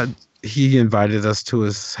he invited us to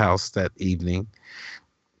his house that evening.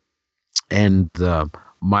 And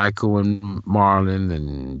Michael and Marlon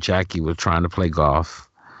and Jackie were trying to play golf.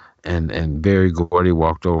 And Berry Gordy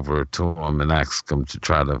walked over to him and asked him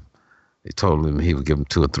he told him he would give him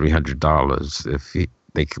 $200 or $300 if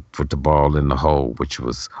they could put the ball in the hole, which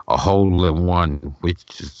was a hole in one,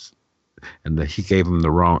 and he gave him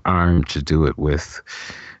the wrong iron to do it with,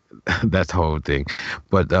 that whole thing.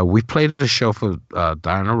 But we played the show for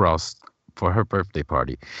Diana Ross for her birthday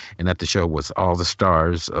party, and at the show was all the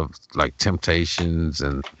stars of like Temptations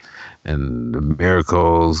and the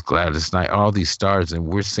Miracles, Gladys Knight, all these stars, and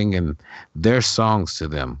we're singing their songs to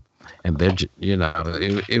them, and they're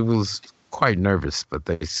it was quite nervous, but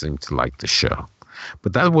they seemed to like the show.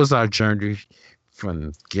 But that was our journey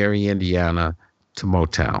from Gary, Indiana to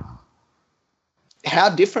Motown. How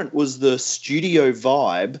different was the studio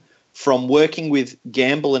vibe from working with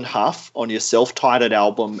Gamble and Huff on your self-titled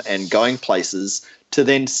album and Going Places to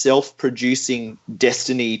then self-producing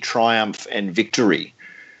Destiny, Triumph, and Victory?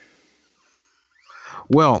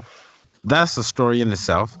 Well, that's a story in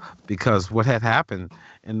itself, because what had happened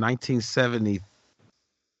in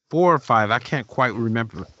 1974 or 5, I can't quite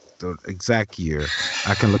remember the exact year.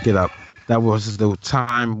 I can look it up. That was the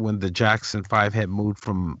time when the Jackson 5 had moved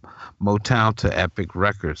from Motown to Epic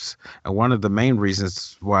Records. And one of the main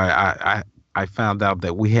reasons why I found out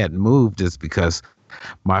that we had moved is because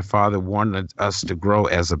my father wanted us to grow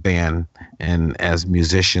as a band and as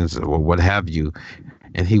musicians or what have you.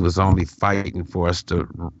 And he was only fighting for us to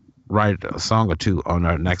write a song or two on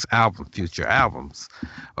our next album, future albums.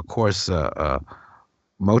 Of course,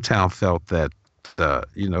 Motown felt that,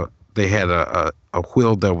 they had a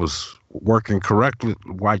wheel that was working correctly.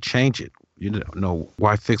 Why change it?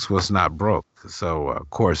 Why fix what's not broke? So, of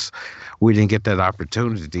course, we didn't get that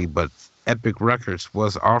opportunity, but Epic Records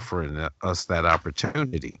was offering us that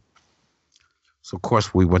opportunity. So, of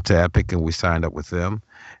course, we went to Epic and we signed up with them.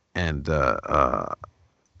 And not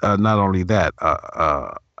only that,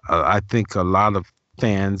 I think a lot of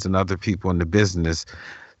fans and other people in the business,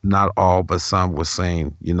 not all, but some, were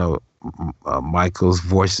saying, Michael's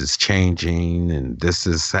voice is changing and this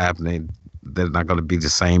is happening. They're not going to be the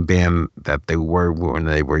same band that they were when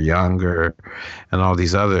they were younger, and all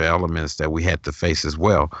these other elements that we had to face as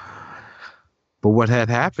well. But what had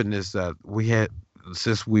happened is that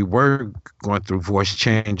since we were going through voice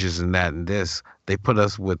changes and that and this, they put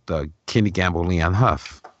us with Kenny Gamble, Leon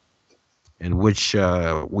Huff, in which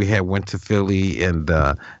we had went to Philly and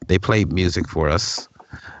they played music for us.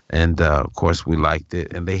 And, of course, we liked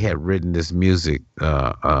it. And they had written this music,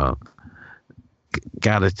 got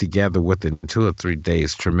it together within 2 or 3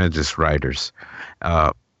 days, tremendous writers.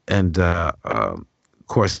 Of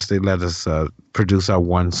course, they let us produce our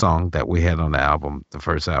one song that we had on the album, the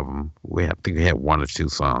first album. I think we had 1 or 2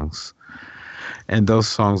 songs. And those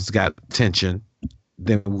songs got attention.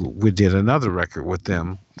 Then we did another record with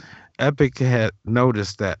them. Epic had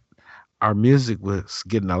noticed that our music was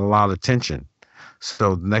getting a lot of attention.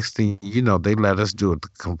 So the next thing you know, they let us do a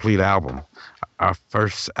complete album. Our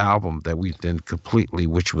first album that we did completely,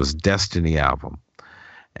 which was Destiny album.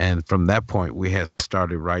 And from that point, we had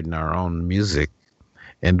started writing our own music,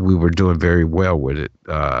 and we were doing very well with it,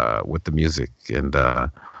 with the music. And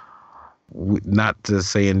not to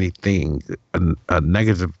say anything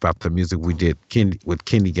negative about the music we did with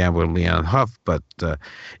Kenny Gamble and Leon Huff, but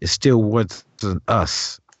it still wasn't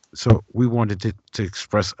us. So we wanted to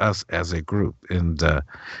express us as a group. And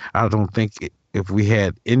I don't think if we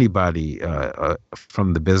had anybody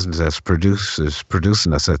from the business as producers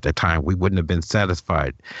producing us at that time, we wouldn't have been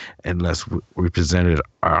satisfied unless we presented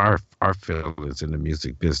our feelings in the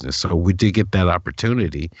music business. So we did get that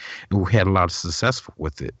opportunity, and we had a lot of success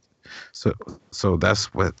with it. So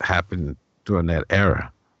that's what happened during that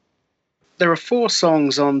era. There are 4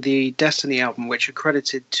 songs on the Destiny album which are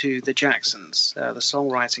credited to the Jacksons, the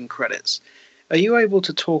songwriting credits. Are you able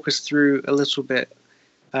to talk us through a little bit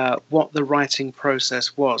what the writing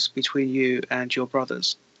process was between you and your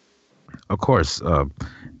brothers? Of course.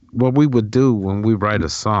 What we would do when we write a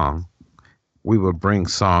song, we would bring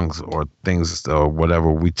songs or things or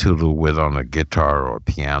whatever we tootle with on a guitar or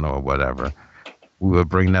piano or whatever. We would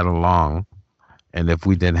bring that along, and if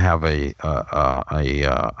we didn't have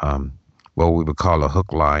what we would call a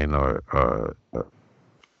hook line or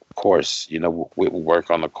chorus, we would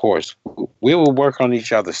work on the chorus. We would work on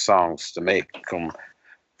each other's songs to make them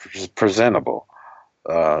presentable.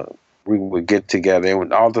 We would get together,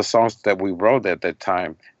 and all the songs that we wrote at that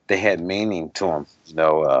time, they had meaning to them.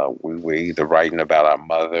 We were either writing about our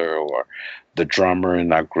mother or the drummer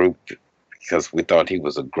in our group, because we thought he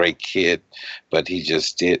was a great kid, but he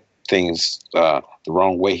just did things the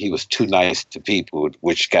wrong way. He was too nice to people,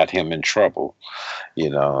 which got him in trouble,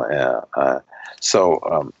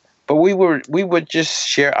 but we would just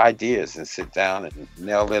share ideas and sit down and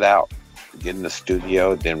nail it out, get in the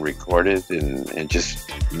studio, then record it and just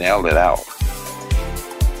nail it out.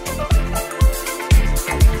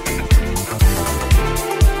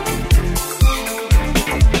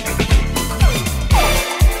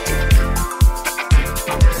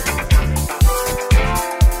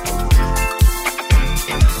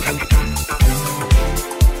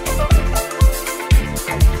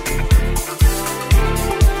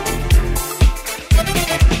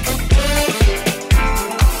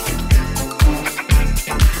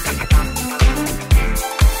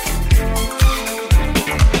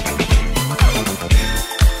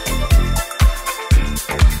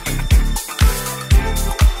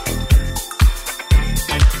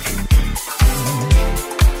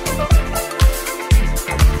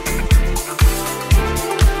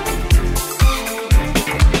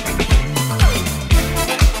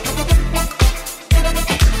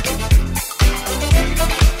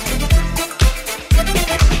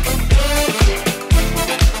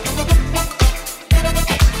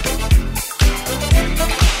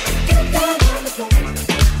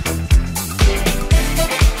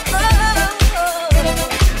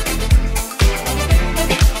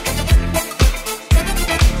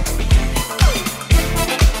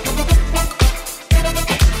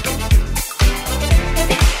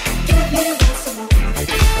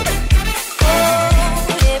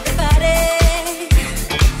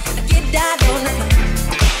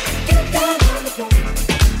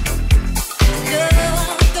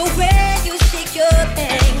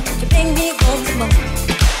 Make me want some more.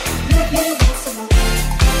 Make me want some more.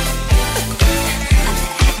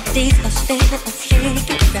 Days of standing on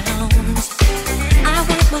shaky grounds. I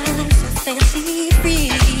want my life so fancy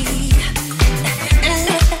free. And I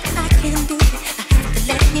know that I can do it. I have to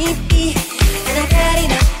let me be. And I've had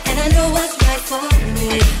enough, and I know what's right for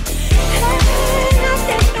me. And I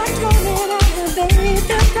think I told it all, baby,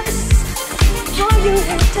 the price. All you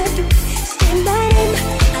have to do is stand by him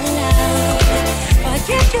aloud.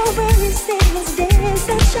 Forget your worries, things, dance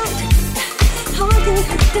and shout. All you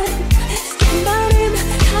have to do is stand by him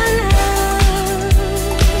aloud.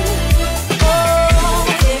 Oh,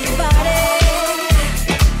 everybody,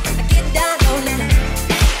 get down on the floor.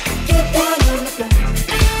 Get down on the floor.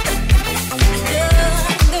 I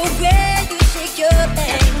love the way you shake your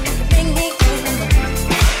thing. Make me go some more.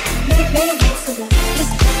 Make me go some more.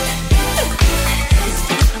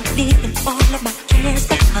 Leaving all of my cares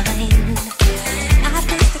behind. I've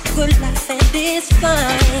lived a good life and it's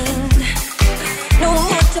fine. No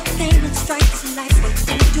more to pain and strife. This life's what it's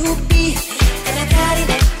meant to be. And I've had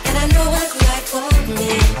enough, and I know what's right for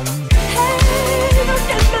me. Hey, look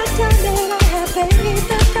at my time and I have paid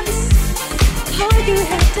the price. All you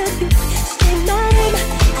have to do is stand by him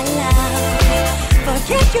aloud.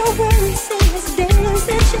 Forget your worries, sing, dance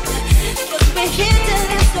and shout. 'Cause we're here to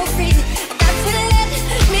live so free. Got to let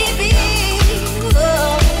me be.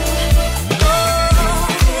 Oh,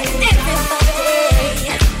 everybody,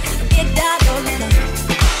 get down on the floor.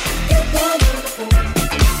 Get down on the floor.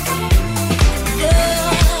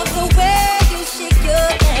 Love the way you shake your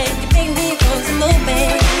thing. You make me want some more,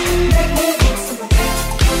 babe. Make me want some more.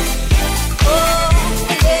 Oh,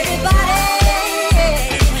 everybody,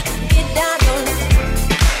 get down on the floor.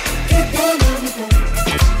 Get down on the floor.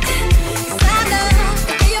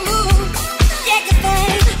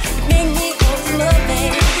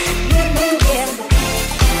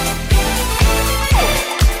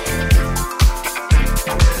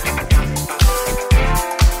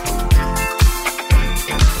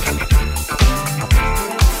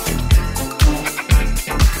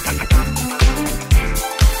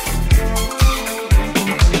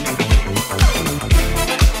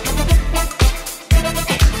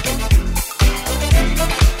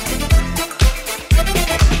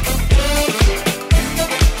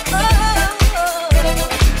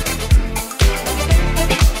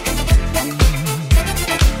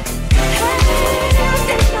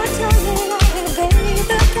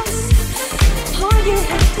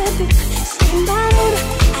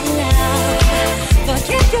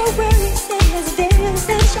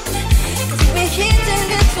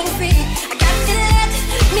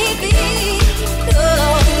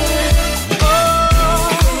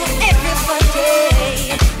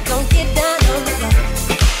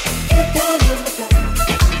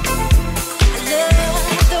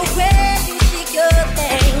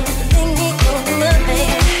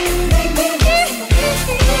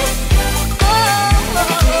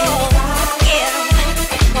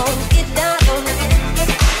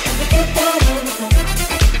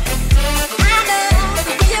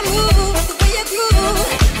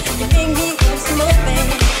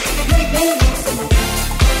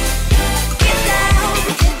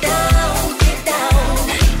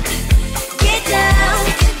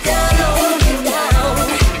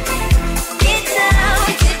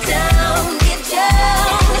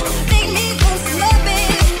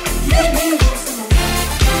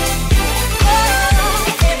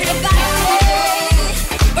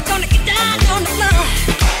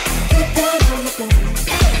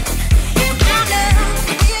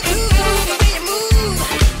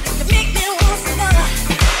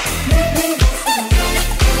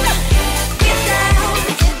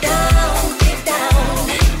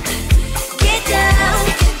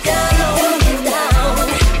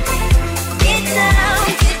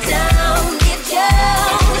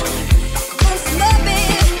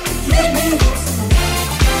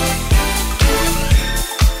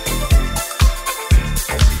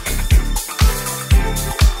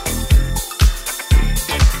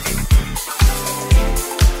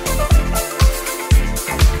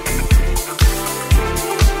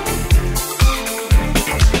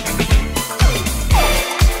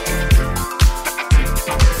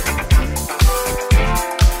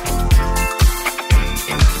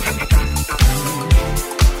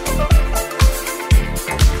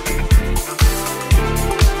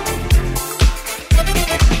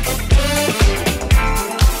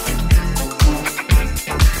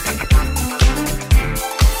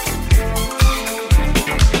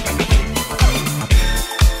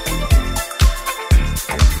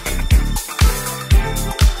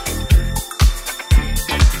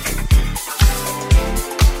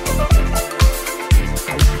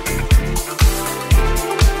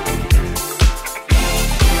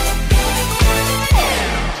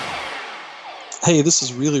 Hey, this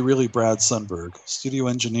is really Brad Sundberg, studio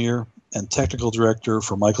engineer and technical director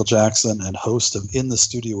for Michael Jackson and host of In the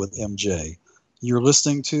Studio with MJ. You're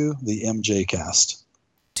listening to the MJ Cast.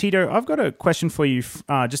 Tito, I've got a question for you,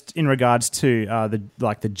 just in regards to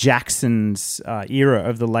the Jacksons era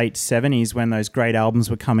of the late 70s, when those great albums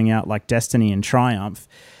were coming out like Destiny and Triumph.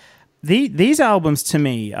 These albums to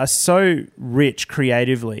me are so rich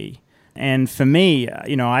creatively, and for me,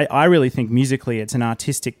 I really think musically it's an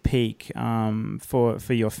artistic peak for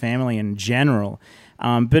your family in general,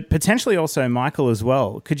 but potentially also Michael as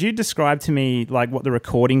well. Could you describe to me like what the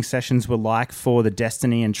recording sessions were like for the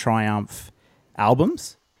Destiny and Triumph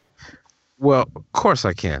albums? Well, of course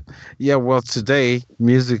I can. Yeah, well, today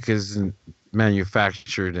music isn't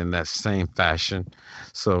manufactured in that same fashion,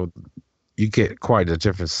 so you get quite a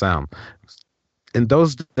different sound. In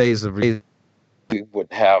those days of we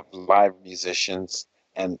would have live musicians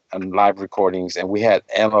and live recordings, and we had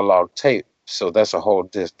analog tape, so that's a whole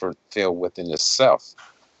different field within itself,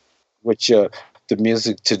 which the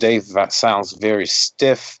music today that sounds very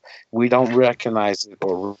stiff. We don't recognize it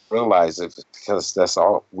or realize it because that's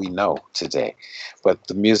all we know today. But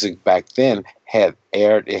the music back then had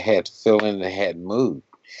air, it had feeling, it had mood.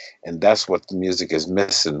 And that's what the music is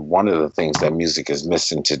missing. One of the things that music is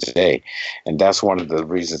missing today. And that's one of the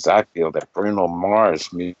reasons I feel that Bruno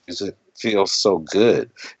Mars' music feels so good.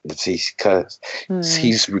 It's because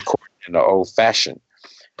he's recording in the old fashioned.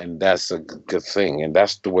 And that's a good thing. And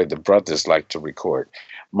that's the way the brothers like to record.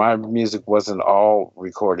 My music wasn't all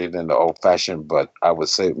recorded in the old fashioned, but I would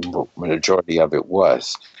say majority of it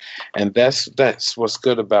was. And that's what's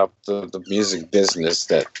good about the music business,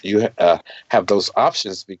 that you have those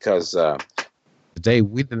options, because today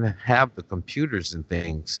we didn't have the computers and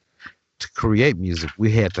things to create music.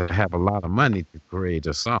 We had to have a lot of money to create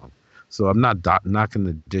a song. So I'm not knocking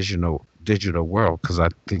the digital world, because I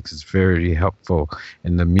think it's very helpful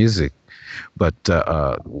in the music. But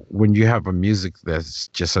when you have a music that's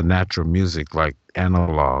just a natural music, like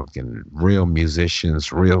analog and real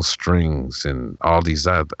musicians, real strings, and all these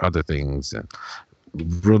other things, and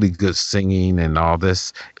really good singing and all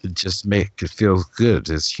this, it just makes it feel good.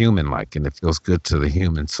 It's human-like, and it feels good to the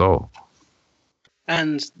human soul.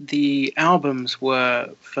 And the albums were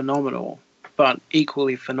phenomenal, but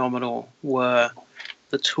equally phenomenal were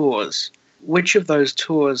the tours. Which of those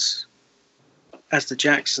tours, as the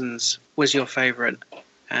Jacksons, was your favorite,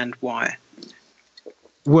 and why?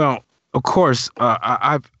 Well, of course,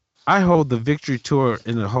 I hold the Victory Tour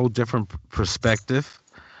in a whole different perspective.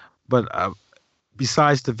 But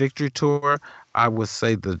besides the Victory Tour, I would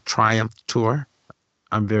say the Triumph Tour.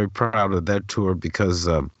 I'm very proud of that tour, because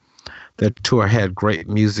that tour had great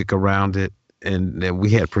music around it. And then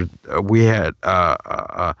we had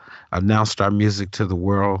announced our music to the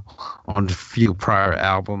world on a few prior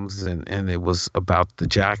albums, and it was about the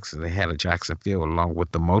Jackson. They had a Jackson feel along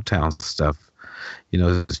with the Motown stuff.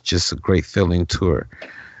 It's just a great feeling tour.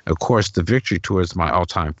 Of course, the Victory Tour is my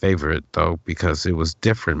all-time favorite, though, because it was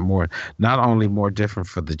different, not only more different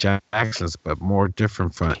for the Jacksons, but more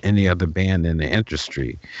different for any other band in the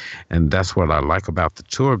industry. And that's what I like about the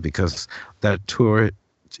tour, because that tour,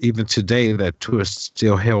 even today, that tour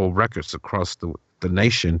still held records across the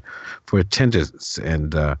nation for attendance,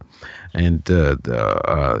 and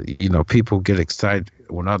people get excited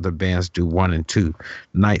when other bands do 1 and 2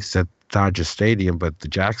 nights at Dodger Stadium, but the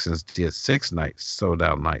Jacksons did 6 nights, sold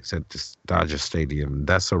out nights at the Dodger Stadium.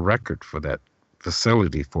 That's a record for that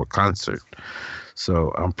facility for a concert.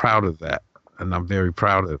 So I'm proud of that, and I'm very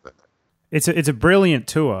proud of it. It's a brilliant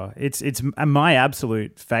tour. It's my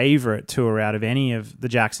absolute favorite tour out of any of the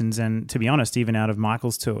Jacksons, and to be honest, even out of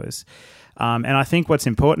Michael's tours. And I think what's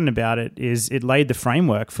important about it is it laid the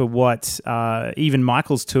framework for what even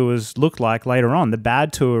Michael's tours looked like later on. The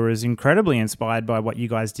Bad Tour is incredibly inspired by what you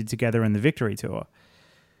guys did together in the Victory Tour.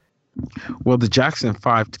 Well, the Jackson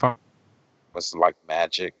 5 was like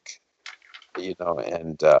magic,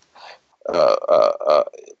 and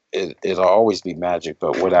it'll always be magic,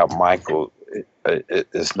 but without Michael,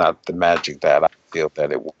 it's not the magic that I feel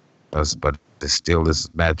that it was, but it still is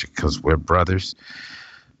magic because we're brothers.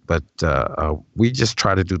 But we just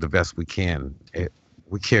try to do the best we can.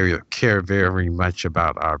 We care very much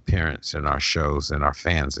about our parents and our shows and our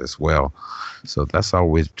fans as well. So that's all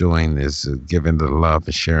we're doing, is giving the love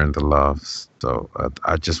and sharing the love. So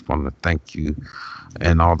I just want to thank you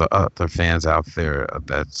and all the other fans out there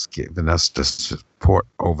that's given us the support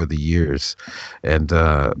over the years. And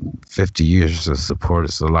 50 years of support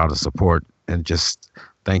is a lot of support. And just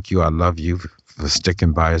thank you. I love you for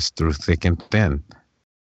sticking by us through thick and thin.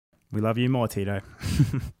 We love you more, Tito.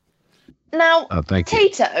 Now, thank you.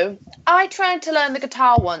 Tito, I tried to learn the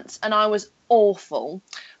guitar once and I was awful.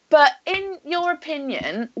 But in your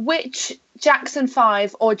opinion, which Jackson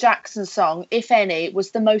 5 or Jackson song, if any,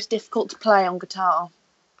 was the most difficult to play on guitar?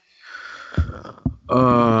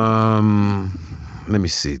 Let me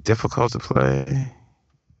see. Difficult to play.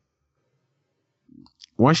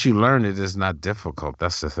 Once you learn it, it's not difficult.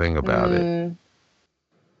 That's the thing about it.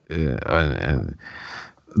 Yeah, and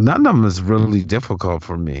none of them is really difficult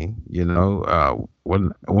for me. You know,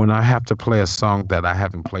 when I have to play a song that I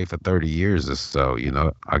haven't played for 30 years or so, you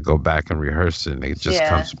know, I go back and rehearse it, and it just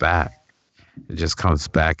comes back. It just comes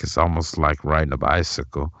back. It's almost like riding a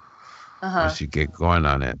bicycle once you get going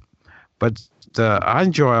on it. But I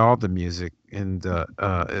enjoy all the music, and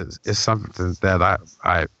it's something that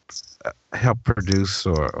I help produce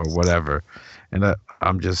or whatever. And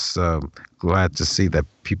I'm just glad to see that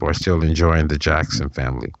people are still enjoying the Jackson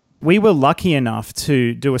family. We were lucky enough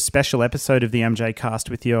to do a special episode of the MJ Cast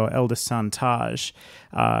with your eldest son, Taj,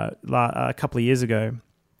 a couple of years ago.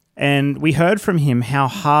 And we heard from him how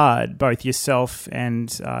hard both yourself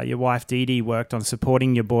and your wife, Dee Dee, worked on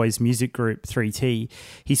supporting your boys' music group, 3T.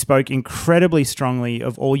 He spoke incredibly strongly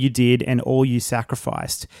of all you did and all you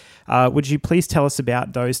sacrificed. Would you please tell us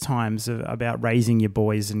about those times, about raising your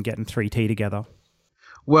boys and getting 3T together?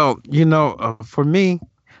 Well, you know, for me,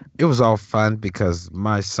 it was all fun because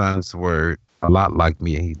my sons were a lot like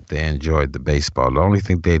me. They enjoyed the baseball. The only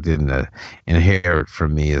thing they didn't inherit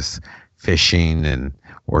from me is fishing and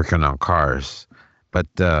working on cars. But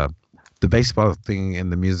the baseball thing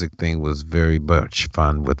and the music thing was very much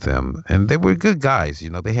fun with them. And they were good guys.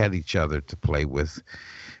 You know, they had each other to play with.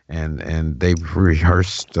 And they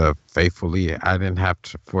rehearsed faithfully. I didn't have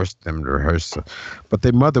to force them to rehearse. But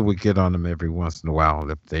their mother would get on them every once in a while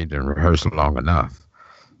if they didn't rehearse long enough.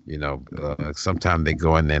 You know, sometimes they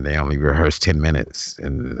go in there and they only rehearse 10 minutes.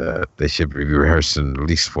 And they should be rehearsing at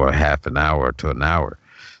least for a half an hour to an hour.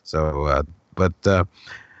 So,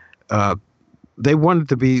 they wanted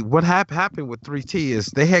to be, what happened with 3T is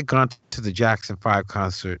they had gone to the Jackson 5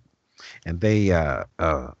 concert, and they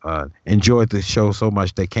enjoyed the show so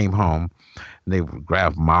much they came home, and they would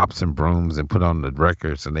grab mops and brooms and put on the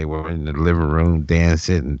records, and they were in the living room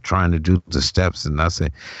dancing and trying to do the steps. And I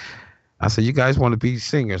said, you guys want to be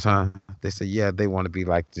singers, huh? They said, yeah, they want to be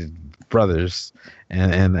like the brothers.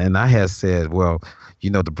 And I had said, well, you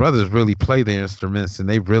know, the brothers really play their instruments and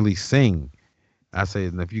they really sing. I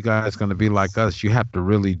said, and if you guys going to be like us, you have to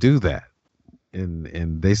really do that.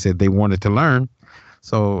 And they said they wanted to learn.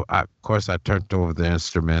 So, of course, I turned over the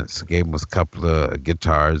instruments, gave them a couple of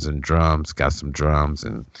guitars and drums, got some drums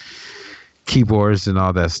and keyboards and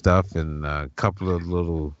all that stuff, and a couple of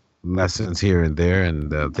little lessons here and there.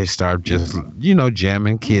 And they started just, you know,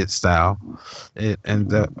 jamming kid style.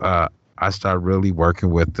 I started really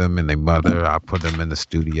working with them and their mother. I put them in the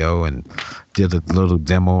studio and did a little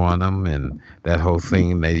demo on them and that whole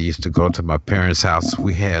thing. They used to go to my parents' house.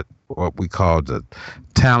 We had what we called a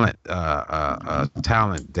talent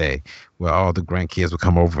day, where all the grandkids would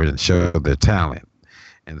come over and show their talent.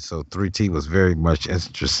 And so 3T was very much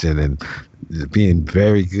interested in being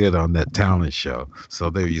very good on that talent show.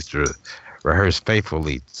 So they used to rehearse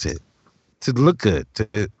faithfully to look good,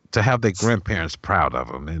 to have their grandparents proud of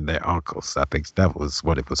them and their uncles. I think that was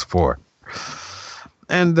what it was for.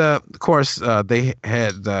 And, of course, they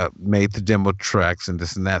had made the demo tracks and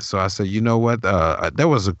this and that. So I said, you know what? There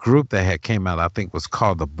was a group that had came out, I think was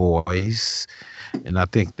called The Boys. And I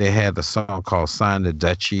think they had a song called Sign the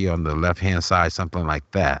Duchy on the left-hand side, something like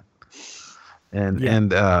that.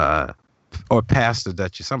 Or Pass the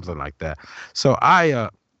Duchy, something like that. So I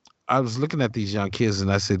was looking at these young kids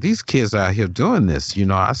and I said, these kids out here doing this, you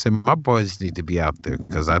know, I said, my boys need to be out there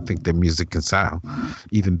because I think their music can sound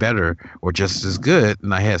even better or just as good.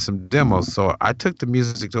 And I had some demos. So I took the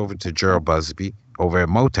music over to Gerald Busby over at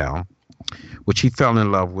Motown, which he fell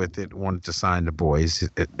in love with it, wanted to sign the boys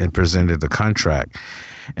and presented the contract.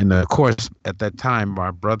 And of course, at that time,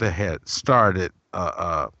 my brother had started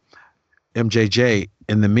MJJ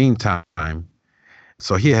in the meantime.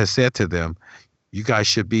 So he had said to them, you guys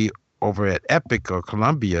should be over at Epic or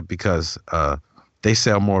Columbia because they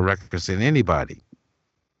sell more records than anybody.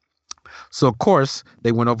 So, of course,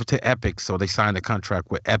 they went over to Epic. So they signed a contract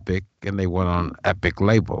with Epic and they went on Epic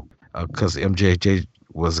label because MJJ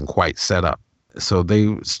wasn't quite set up. So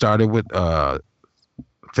they started with,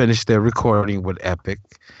 finished their recording with Epic.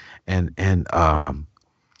 And at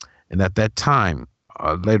that time,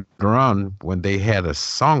 later on, when they had a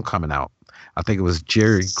song coming out, I think it was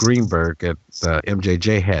Jerry Greenberg at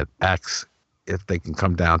MJJ had asked if they can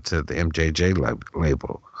come down to the MJJ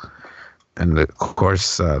label. of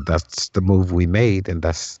course, that's the move we made, and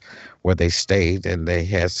that's where they stayed, and they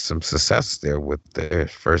had some success there with their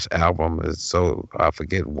first album. So I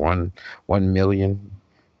forget 1 million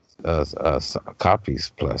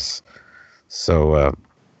copies plus. So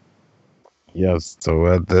this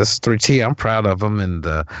 3T, I'm proud of them, and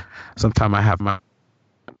sometimes I have my,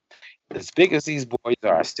 as big as these boys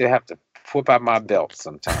are, I still have to whip out my belt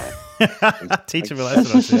sometimes. Teach them a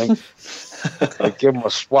lesson. Give them a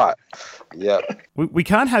swat. Yeah. We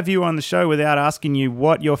can't have you on the show without asking you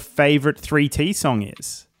what your favorite 3T song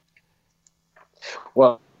is.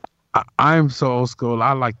 Well, I'm so old school.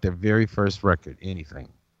 I like their very first record, Anything,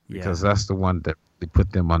 because that's the one that they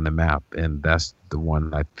put them on the map, and that's the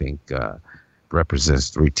one I think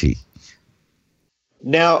represents 3T.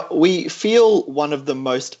 Now, we feel one of the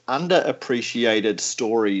most underappreciated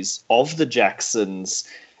stories of the Jacksons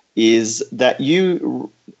is that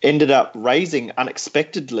you ended up raising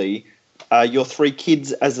unexpectedly your 3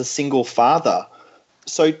 kids as a single father.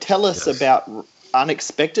 So tell us about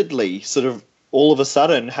unexpectedly, sort of all of a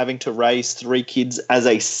sudden, having to raise 3 kids as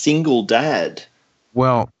a single dad.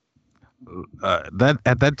 Well, that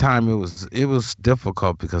at that time it was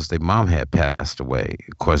difficult because their mom had passed away.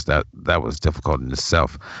 Of course, that was difficult in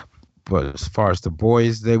itself. But as far as the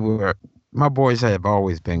boys, my boys have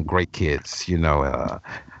always been great kids. You know,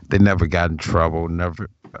 they never got in trouble.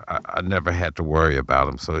 I never had to worry about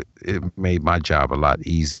them. So it made my job a lot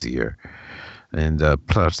easier. And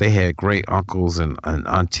plus, they had great uncles and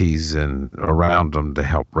aunties and around them to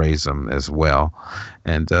help raise them as well.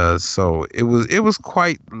 And so it was it was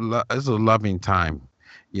a loving time,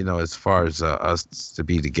 you know, as far as us to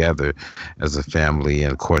be together as a family.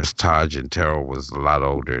 And of course, Taj and Terrell was a lot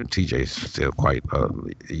older, and TJ's still quite a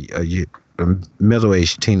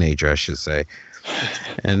middle-aged teenager, I should say.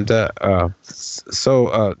 And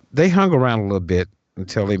so they hung around a little bit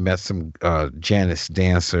until they met some Janus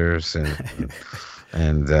dancers,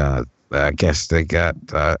 and I guess they got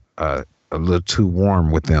a little too warm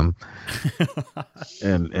with them,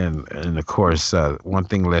 and of course one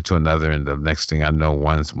thing led to another, and the next thing I know,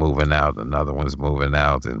 one's moving out, another one's moving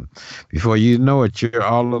out, and before you know it, you're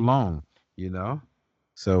all alone, you know.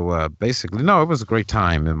 So basically, no, it was a great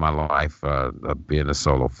time in my life being a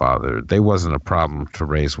solo father. They wasn't a problem to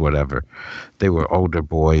raise whatever. They were older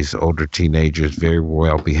boys, older teenagers, very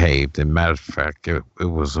well behaved. And matter of fact, it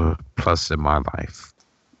was a plus in my life.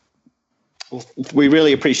 Well, we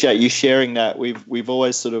really appreciate you sharing that. We've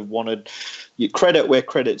always sort of wanted you credit where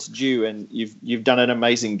credit's due, and you've done an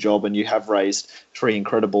amazing job, and you have raised 3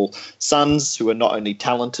 incredible sons who are not only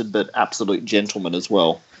talented but absolute gentlemen as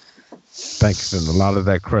well. Thanks, and a lot of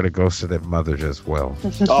that credit goes to their mothers as well.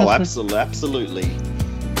 Oh, absolutely.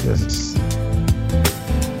 Yes.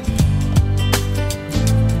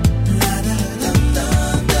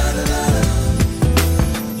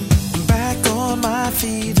 I'm back on my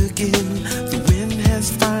feet again. The wind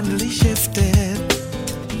has finally shifted.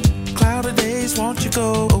 Cloudy days, won't you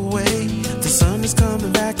go away? The sun is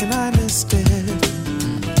coming back and I missed it.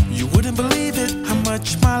 You wouldn't believe it, how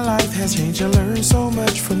much my life has changed. I learned so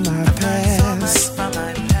much from my past.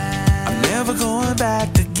 I'm never going back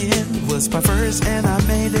again. Was my first and I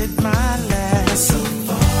made it my last. So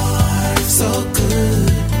far, so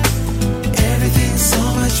good. Everything's so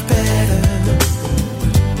much better.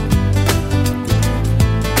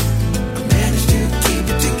 I managed to keep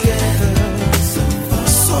it together.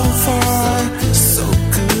 So far, so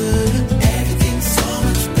good. Everything's so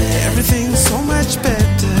much better. Everything's so much better.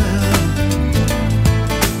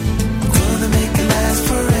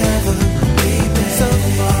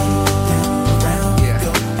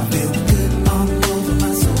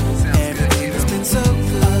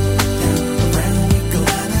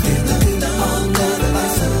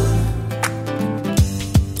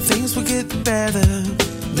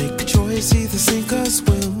 Either sink or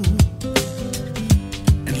swim,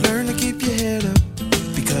 and learn to keep your head up,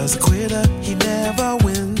 because a quitter, he never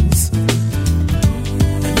wins. I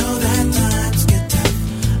know that times get tough,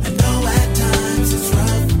 I know at times it's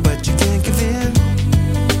rough, but you can't give in.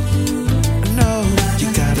 No,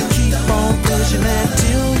 you gotta keep on pushing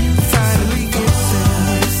until you finally get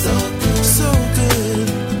there. So good,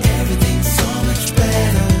 everything's so much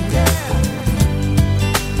better.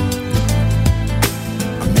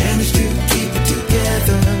 I managed to keep it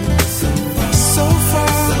together.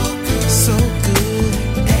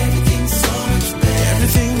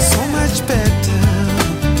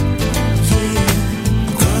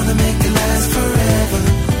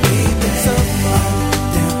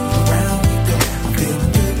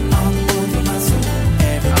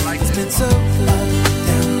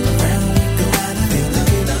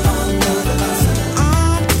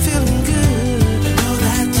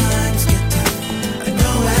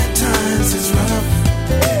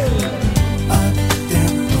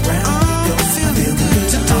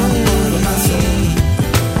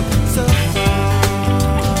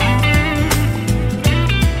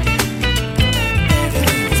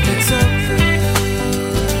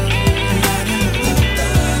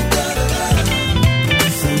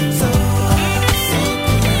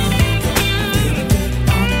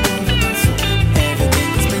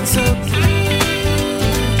 so good.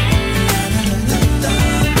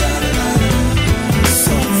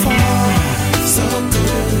 So far, so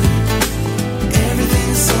good.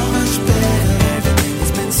 Everything's so much better.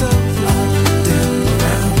 Everything's been so up, down,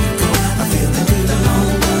 around we go. I feel the good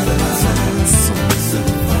along by the line. So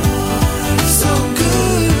far, so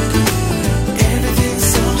good. Everything's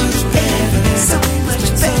so much better. So much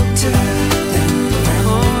better. Down,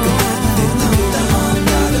 around we go. I feel the good along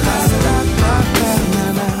by the line.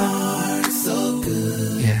 So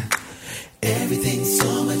good. Yeah. Everything's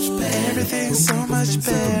so much better. Everything's so much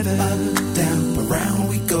better. Up, down, around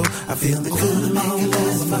we go. I feel the good along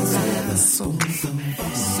last forever. So far,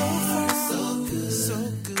 so good, so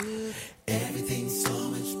good. Everything's so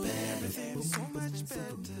much better. Everything's so much better.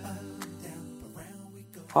 Up, down, around we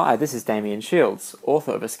go. Hi, this is Damien Shields,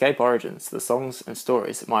 author of Escape Origins, the songs and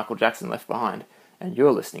stories that Michael Jackson left behind, and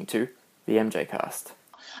you're listening to the MJ Cast.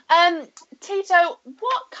 Tito,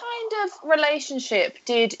 what kind of relationship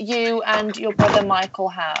did you and your brother Michael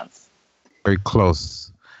have? Very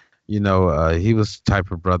close. You know, he was the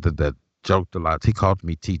type of brother that joked a lot. He called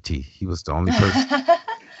me TT. He was the only person.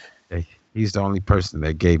 He's the only person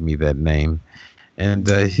that gave me that name, and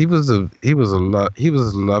he was a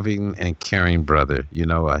loving and caring brother. You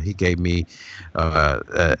know, he gave me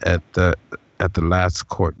at the last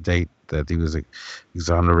court date that he was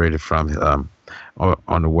exonerated from.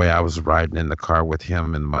 On the way, I was riding in the car with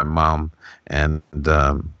him and my mom, and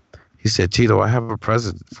he said, "Tito, I have a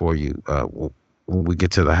present for you when we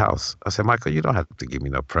get to the house." I said, "Michael, you don't have to give me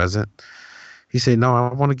no present." He said, "No,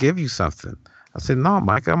 I want to give you something." I said, "No,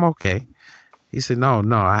 Mike, I'm okay." He said, No,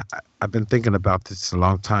 I've been thinking about this a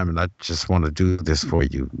long time, and I just want to do this for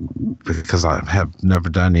you because I have never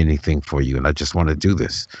done anything for you, and I just want to do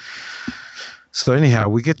this." So anyhow,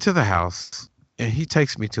 we get to the house, and he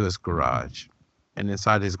takes me to his garage. And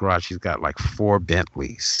inside his garage, he's got like 4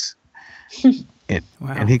 Bentleys.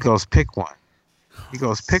 And he goes, "Pick one." He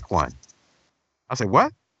goes, "Pick one." I said,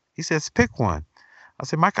 "What?" He says, "Pick one." I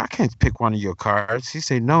said, "Mike, I can't pick one of your cars." He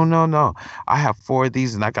said, No. I have 4 of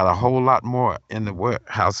these, and I got a whole lot more in the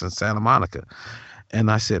warehouse in Santa Monica.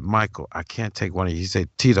 And I said, "Michael, I can't take one of you." He said,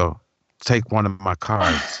 "Tito, take one of my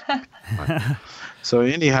cars." So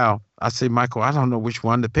anyhow, I said, "Michael, I don't know which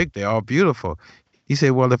one to pick. They're all beautiful." He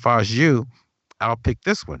said, "Well, if I was you, I'll pick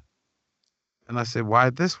this one." And I said, "Why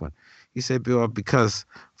this one?" He said, "Bill, because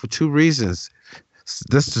for 2 reasons.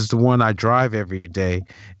 This is the one I drive every day,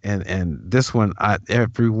 and this one,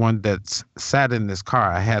 everyone that's sat in this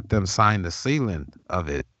car, I had them sign the sealing of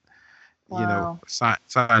it. Wow. You know,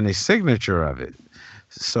 sign the signature of it."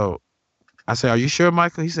 So I said, "Are you sure,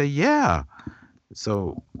 Michael?" He said, "Yeah."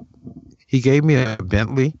 So he gave me a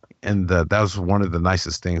Bentley, and that was one of the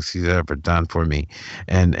nicest things he's ever done for me.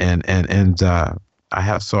 And I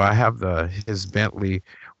have his Bentley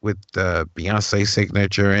with the Beyonce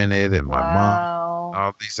signature in it, and my mom,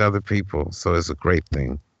 all these other people. So it's a great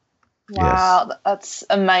thing. Wow, yes. That's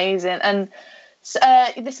amazing. And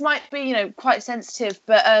this might be, quite sensitive,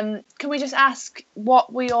 but can we just ask,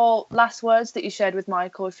 what were your last words that you shared with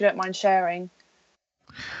Michael, if you don't mind sharing?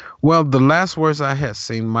 Well, the last words I had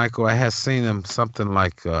seen Michael, I had seen him something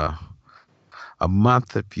like a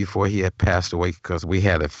month before he had passed away, because we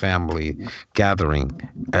had a family gathering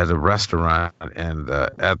at a restaurant, and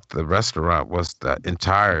at the restaurant was the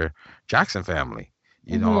entire Jackson family.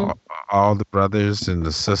 You know, all the brothers and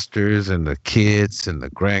the sisters and the kids and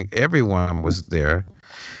everyone was there.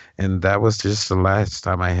 And that was just the last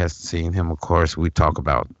time I had seen him. Of course, we talk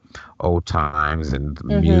about old times and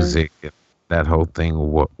music and that whole thing,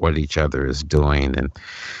 what each other is doing, and,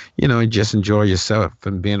 just enjoy yourself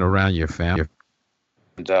and being around your family.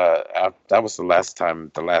 And that was the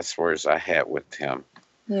last words I had with him.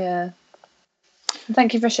 Yeah.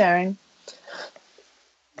 Thank you for sharing.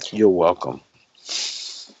 You're welcome.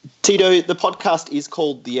 Tito, the podcast is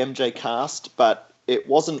called the MJ Cast, but it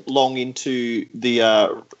wasn't long into the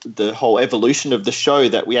whole evolution of the show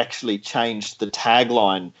that we actually changed the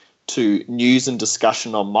tagline to news and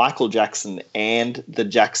discussion on Michael Jackson and the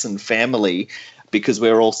Jackson family, because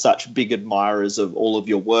we're all such big admirers of all of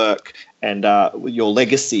your work and your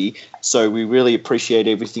legacy. So we really appreciate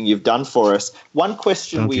everything you've done for us. One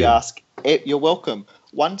question we ask, you're welcome.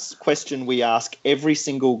 One question we ask every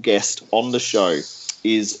single guest on the show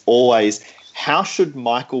is always, how should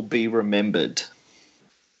Michael be remembered?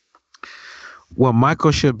 Well,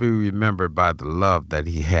 Michael should be remembered by the love that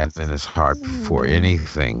he had in his heart for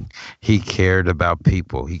anything. He cared about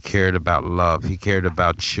people. He cared about love. He cared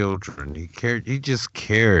about children. He just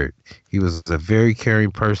cared. He was a very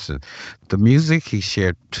caring person. The music he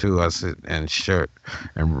shared to us and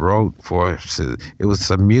wrote for us, it was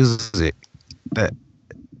some music that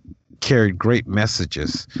carried great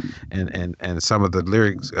messages, and some of the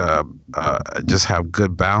lyrics just have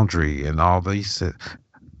good boundary and all these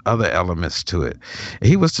other elements to it.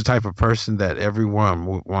 He was the type of person that everyone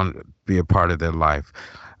would want to be a part of their life.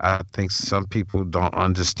 I think some people don't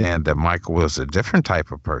understand that Michael was a different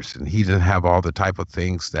type of person. He didn't have all the type of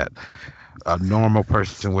things that a normal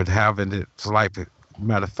person would have in his life.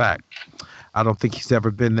 Matter of fact, I don't think he's ever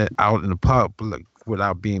been out in the public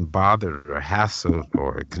without being bothered or hassled,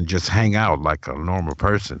 or can just hang out like a normal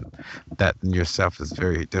person. That in yourself is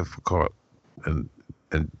very difficult and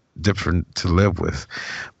different to live with.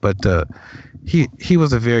 But he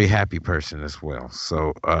was a very happy person as well.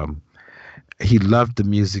 So he loved the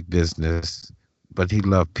music business, but he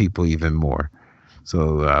loved people even more.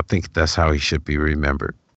 So I think that's how he should be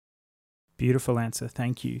remembered. Beautiful answer.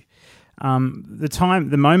 Thank you.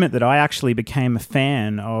 The moment that I actually became a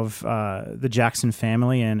fan of the Jackson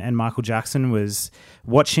family and Michael Jackson was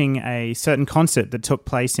watching a certain concert that took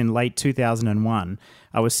place in late 2001.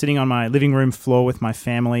 I was sitting on my living room floor with my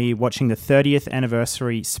family watching the 30th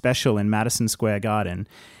anniversary special in Madison Square Garden.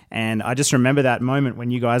 And I just remember that moment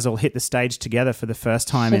when you guys all hit the stage together for the first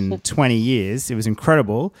time in 20 years. It was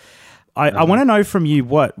incredible. I want to know from you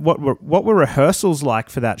what were rehearsals like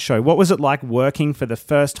for that show? What was it like working for the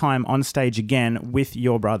first time on stage again with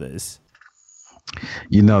your brothers?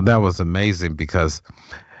 That was amazing because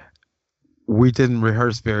we didn't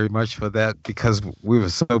rehearse very much for that because we were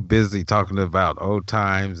so busy talking about old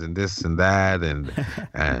times and this and that, and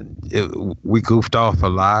we goofed off a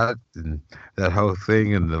lot and that whole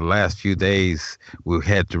thing. In the last few days, we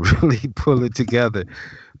had to really pull it together.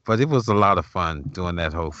 But it was a lot of fun doing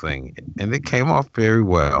that whole thing, and it came off very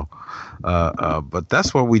well. But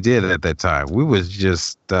that's what we did at that time. We was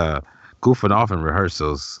just goofing off in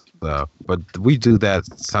rehearsals. But we do that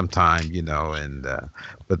sometime,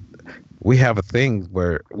 but we have a thing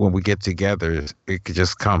where when we get together, it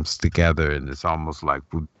just comes together, and it's almost like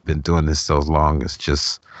we've been doing this so long, it's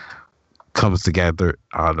just comes together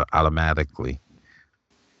automatically.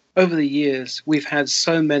 Over the years, we've had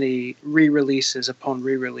so many re-releases upon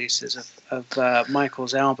re-releases of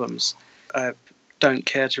Michael's albums. I don't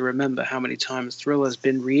care to remember how many times Thriller's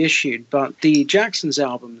been reissued, but the Jacksons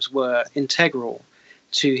albums were integral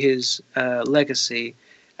to his legacy,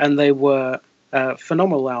 and they were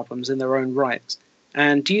phenomenal albums in their own right.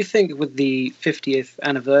 And do you think with the 50th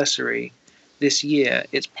anniversary this year,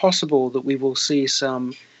 it's possible that we will see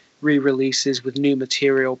some re-releases with new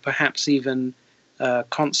material, perhaps even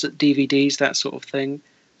concert DVDs, that sort of thing,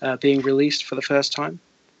 being released for the first time?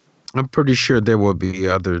 I'm pretty sure there will be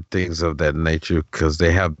other things of that nature because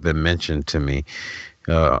they have been mentioned to me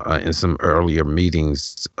in some earlier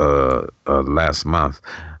meetings last month.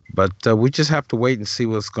 But we just have to wait and see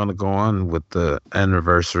what's going to go on with the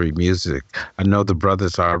anniversary music. I know the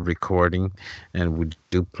brothers are recording, and we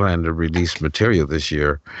do plan to release material this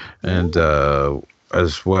year. And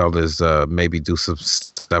as well as maybe do some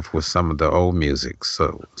stuff with some of the old music.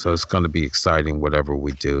 So it's going to be exciting, whatever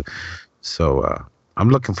we do. So I'm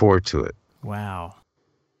looking forward to it. Wow.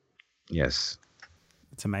 Yes.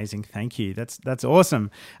 It's amazing. Thank you. That's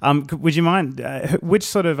awesome. Would you mind, which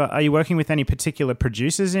sort of, are you working with any particular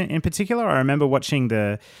producers in particular? I remember watching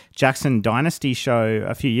the Jackson Dynasty show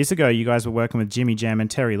a few years ago. You guys were working with Jimmy Jam and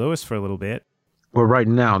Terry Lewis for a little bit. Well, right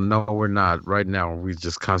now, no, we're not. Right now, we're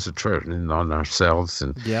just concentrating on ourselves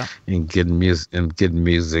and getting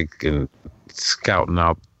music and scouting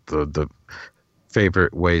out the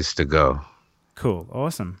favorite ways to go. Cool,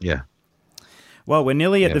 awesome. Yeah. Well, we're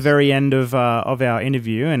nearly at the very end of our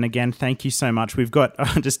interview, and again, thank you so much. We've got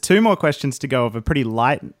just two more questions to go of a pretty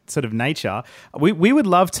light sort of nature. We would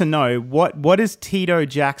love to know what does Tito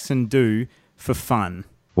Jackson do for fun?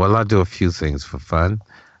 Well, I do a few things for fun.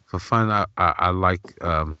 For fun, I like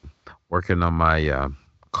working on my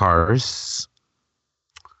cars.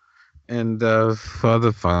 And for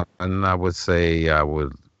other fun, I would say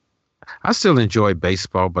I still enjoy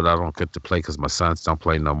baseball, but I don't get to play because my sons don't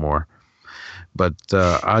play no more. But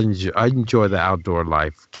I enjoy the outdoor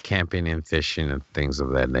life, camping and fishing and things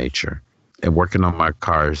of that nature, and working on my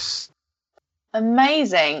cars.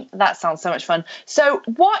 Amazing. That sounds so much fun. So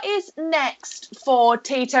what is next for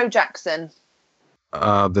Tito Jackson?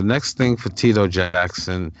 The next thing for Tito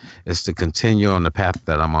Jackson is to continue on the path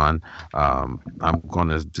that I'm on. I'm going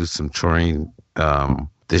to do some touring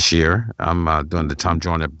this year. I'm doing the Tom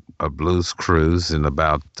Joyner Blues Cruise in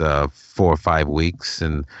about 4 or 5 weeks.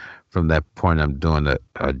 And from that point, I'm doing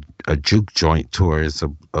a juke joint tour. It's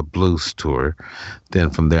a blues tour. Then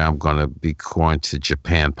from there, I'm going to be going to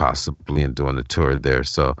Japan possibly and doing a tour there.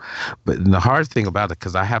 So, but the hard thing about it,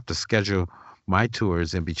 because I have to schedule my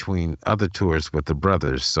tours in between other tours with the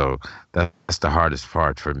brothers. So that's the hardest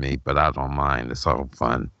part for me, but I don't mind. It's all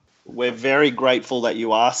fun. We're very grateful that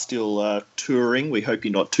you are still touring. We hope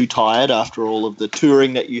you're not too tired after all of the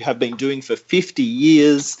touring that you have been doing for 50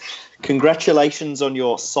 years. Congratulations on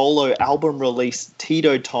your solo album release,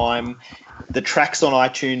 Tito Time. The tracks on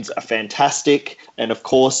iTunes are fantastic. And, of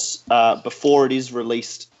course, before it is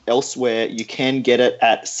released elsewhere, you can get it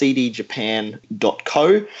at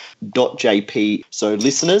cdjapan.co.jp. So,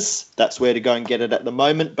 listeners, that's where to go and get it at the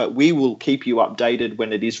moment. But we will keep you updated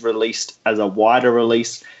when it is released as a wider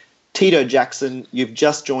release. Tito Jackson, you've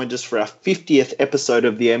just joined us for our 50th episode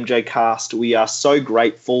of the MJ Cast. We are so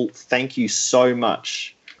grateful. Thank you so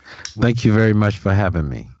much. Thank you very much for having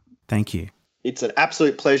me. Thank you. It's an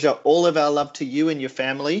absolute pleasure. All of our love to you and your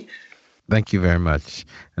family. Thank you very much.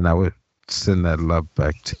 And I would send that love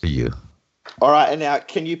back to you. All right. And now,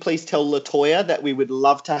 can you please tell LaToya that we would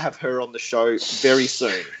love to have her on the show very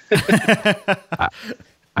soon?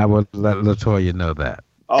 I will let LaToya know that.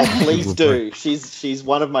 Oh, please do. She's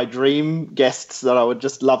one of my dream guests that I would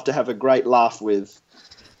just love to have a great laugh with.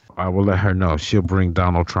 I will let her know. She'll bring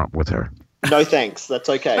Donald Trump with her. No thanks. That's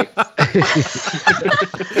okay.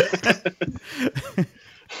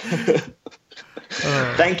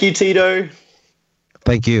 Thank you, Tito.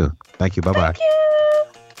 Thank you. Thank you. Bye-bye. Thank you.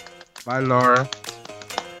 Bye, Laura.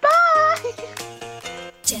 Bye.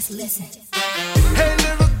 Just listen. Hey,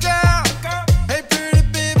 little girl. Hey, pretty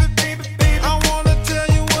baby. I wanna tell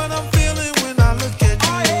you what I'm feeling when I look at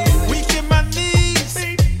you. Weak in my knees,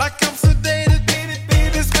 like I'm sedated.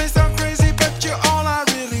 This may sound crazy, but you're all I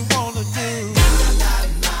really wanna do.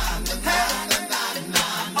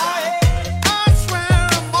 I swear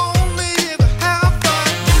I'm only here to have fun.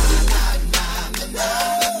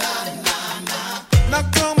 Now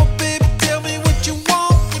come on, baby, tell me what you want.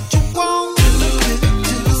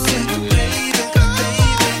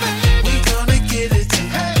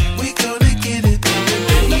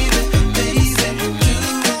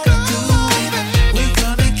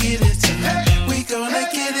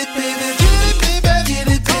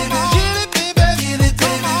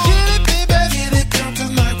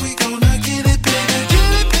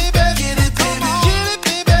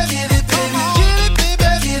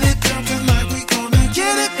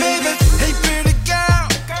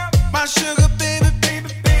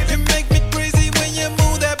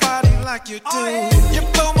 You do. You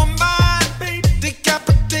blow my mind,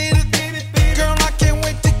 decapitated. Girl, I can't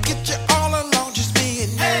wait to get you all alone, just me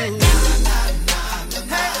and you.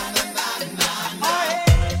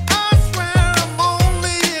 I swear I'm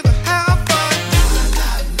only here to have fun.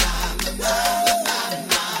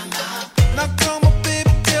 Now come on,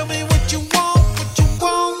 baby, tell me what you want.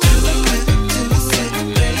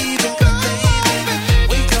 Baby,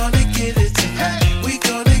 we gonna get it. We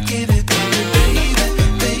gonna get it, baby.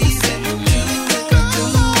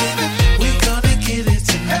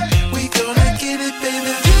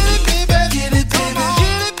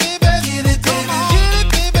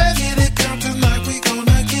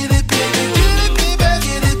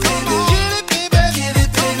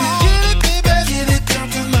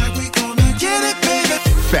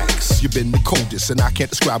 You've been the coldest, and I can't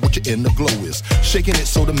describe what your inner glow is. Shaking it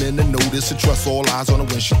so the men to notice and trust all eyes on her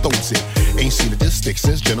when she throws it. Ain't seen a this stick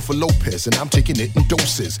since Jennifer Lopez, and I'm taking it in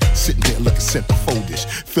doses. Sitting there looking centerfoldish.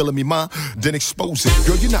 Feeling me, ma? Then expose it.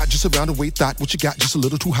 Girl, you're not just around the way thought. What you got just a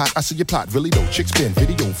little too hot. I see your plot. Really though, chicks been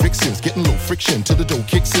video vixens. Getting low friction till the dough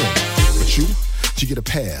kicks in. But you get a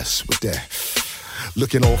pass with that.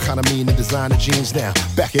 Looking all kind of mean in designer jeans now.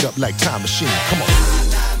 Back it up like Time Machine. Come on.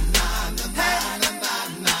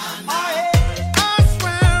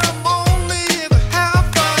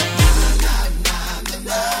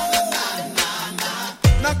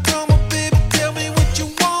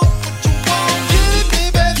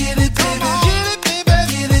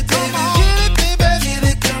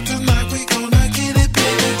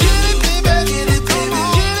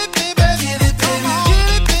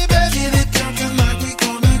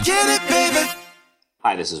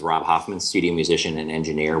 Hi, this is Rob Hoffman, studio musician and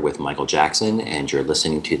engineer with Michael Jackson, and you're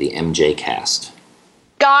listening to the MJ Cast.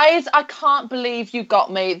 Guys, I can't believe you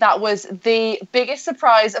got me. That was the biggest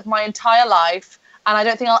surprise of my entire life, and I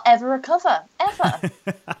don't think I'll ever recover. Ever.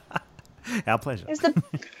 Our pleasure.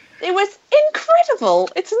 It was incredible.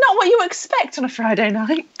 It's not what you expect on a Friday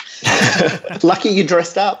night. Lucky you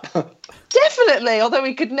dressed up. Definitely, although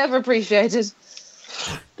we could never appreciate it.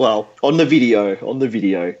 Well, on the video.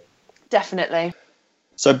 Definitely.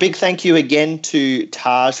 So big thank you again to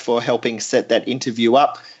Taj for helping set that interview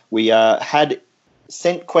up. We had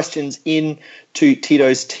sent questions in to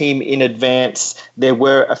Tito's team in advance. There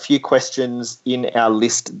were a few questions in our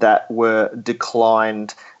list that were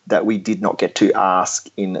declined that we did not get to ask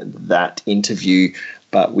in that interview,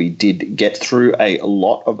 but we did get through a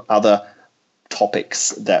lot of other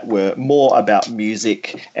topics that were more about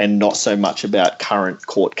music and not so much about current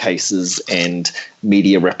court cases and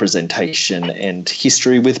media representation and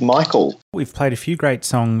history with Michael. We've played a few great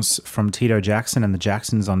songs from Tito Jackson and the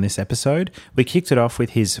Jacksons on this episode. We kicked it off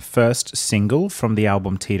with his first single from the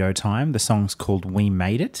album Tito Time. The song's called We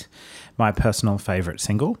Made It, my personal favourite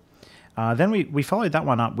single. Then we followed that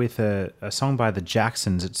one up with a song by the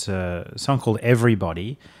Jacksons. It's a song called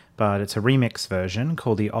Everybody, but it's a remix version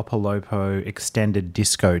called the Opolopo Extended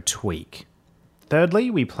Disco Tweak.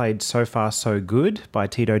 Thirdly, we played So Far So Good by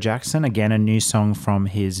Tito Jackson, again a new song from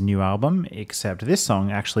his new album, except this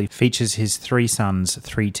song actually features his three sons,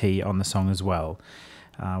 3T, on the song as well.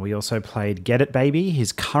 We also played Get It Baby,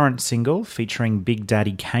 his current single featuring Big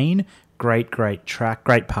Daddy Kane. Great track,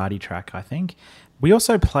 great party track, I think. We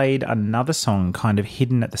also played another song kind of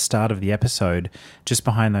hidden at the start of the episode, just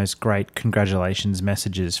behind those great congratulations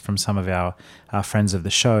messages from some of our friends of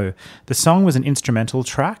the show. The song was an instrumental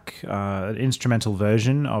track, an instrumental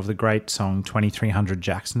version of the great song 2300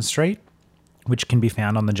 Jackson Street, which can be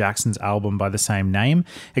found on the Jacksons album by the same name,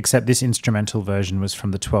 except this instrumental version was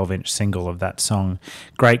from the 12-inch single of that song.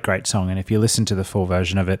 Great song, and if you listen to the full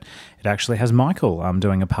version of it, it actually has Michael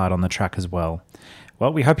doing a part on the track as well.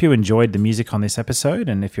 Well, we hope you enjoyed the music on this episode,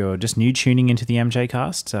 and if you're just new tuning into the MJ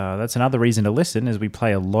Cast, that's another reason to listen, as we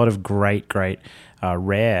play a lot of great, rare,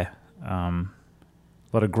 a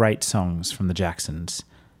lot of great songs from the Jacksons.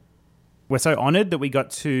 We're so honoured that we got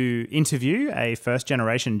to interview a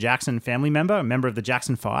first-generation Jackson family member, a member of the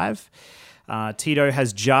Jackson 5. Tito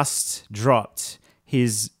has just dropped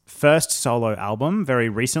his first solo album very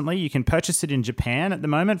recently. You can purchase it in Japan at the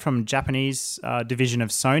moment from Japanese division of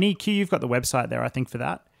Sony. Q, you've got the website there, I think, for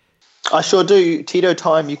that. I sure do. Tito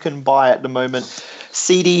Time, you can buy at the moment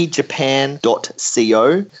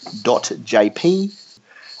cdjapan.co.jp,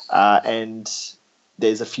 and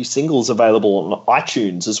there's a few singles available on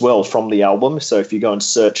iTunes as well from the album. So if you go and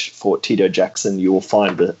search for Tito Jackson, you will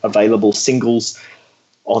find the available singles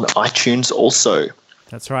on iTunes also.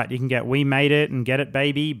 That's right. You can get We Made It and Get It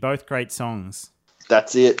Baby, both great songs.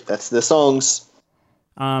 That's it. That's the songs.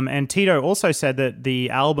 And Tito also said that the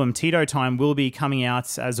album Tito Time will be coming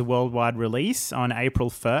out as a worldwide release on April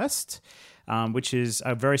 1st, which is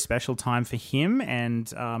a very special time for him and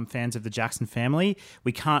fans of the Jackson family.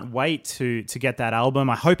 We can't wait to get that album.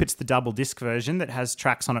 I hope it's the double disc version that has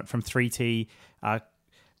tracks on it from 3T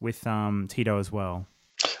with Tito as well.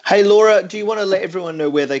 Hey, Laura, do you want to let everyone know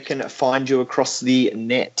where they can find you across the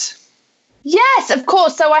net? Yes, of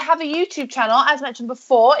course. So I have a YouTube channel, as mentioned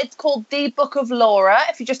before. It's called The Book of Laura.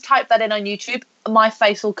 If you just type that in on YouTube, my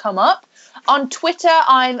face will come up. On Twitter,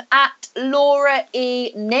 I'm at Laura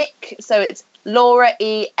E. Nick. So it's Laura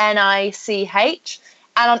E. N-I-C-H.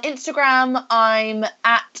 And on Instagram, I'm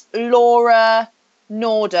at Laura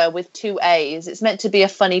Norder with 2 A's. It's meant to be a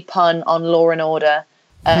funny pun on Law and Order.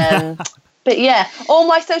 But yeah, all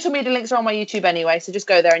my social media links are on my YouTube anyway, so just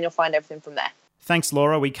go there and you'll find everything from there. Thanks,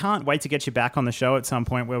 Laura. We can't wait to get you back on the show at some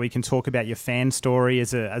point where we can talk about your fan story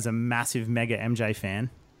as a massive, mega MJ fan.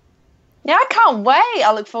 Yeah, I can't wait.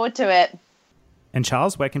 I look forward to it. And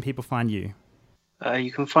Charles, where can people find you?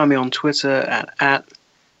 You can find me on Twitter at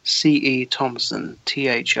CE Thompson,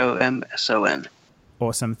 THOMSON.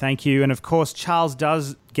 Awesome, thank you. And of course, Charles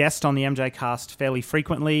does guest on the MJ Cast fairly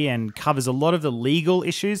frequently and covers a lot of the legal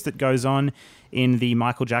issues that goes on in the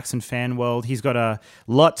Michael Jackson fan world. He's got a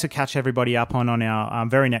lot to catch everybody up on our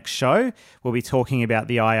very next show. We'll be talking about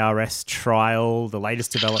the IRS trial, the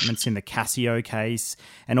latest developments in the Casio case,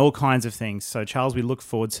 and all kinds of things. So, Charles, we look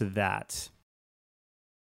forward to that.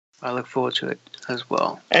 I look forward to it as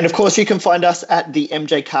well. And of course, you can find us at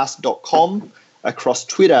themjcast.com. Across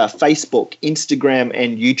Twitter, Facebook, Instagram,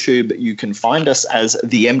 and YouTube. You can find us as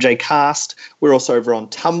The MJ Cast. We're also over on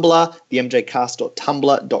Tumblr,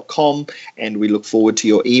 themjcast.tumblr.com, and we look forward to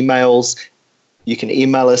your emails. You can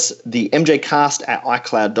email us,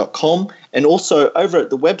 themjcast@icloud.com, and also over at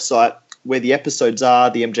the website where the episodes are,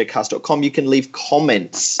 themjcast.com, you can leave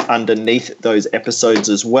comments underneath those episodes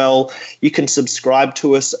as well. You can subscribe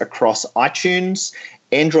to us across iTunes,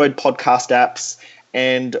 Android podcast apps,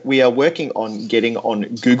 and we are working on getting on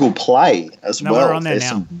Google Play as well. We're on there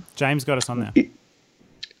now. James got us on there.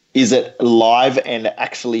 Is it live and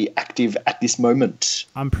actually active at this moment?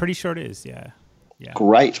 I'm pretty sure it is, yeah.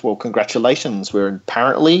 Great. Well, congratulations. We're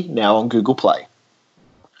apparently now on Google Play.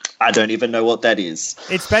 I don't even know what that is.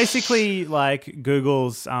 It's basically like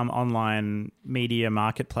Google's online media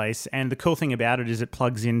marketplace. And the cool thing about it is it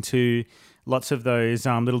plugs into lots of those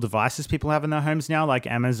little devices people have in their homes now, like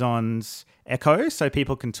Amazon's Echo. So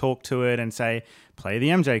people can talk to it and say, play the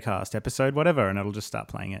MJ Cast episode, whatever, and it'll just start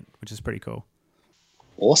playing it, which is pretty cool.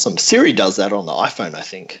 Awesome. Siri does that on the iPhone, I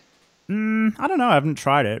think. I don't know. I haven't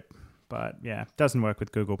tried it. But yeah, it doesn't work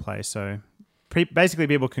with Google Play. So basically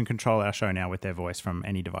people can control our show now with their voice from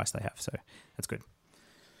any device they have. So that's good.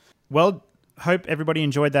 Well, hope everybody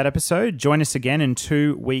enjoyed that episode. Join us again in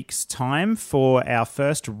 2 weeks' time for our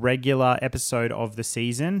first regular episode of the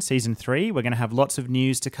season, Season 3. We're going to have lots of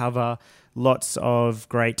news to cover, lots of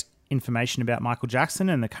great information about Michael Jackson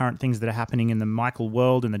and the current things that are happening in the Michael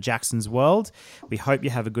world and the Jacksons world. We hope you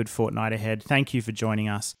have a good fortnight ahead. Thank you for joining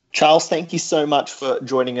us. Charles, thank you so much for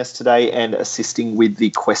joining us today and assisting with the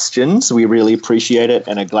questions. We really appreciate it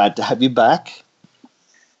and are glad to have you back.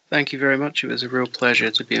 Thank you very much. It was a real pleasure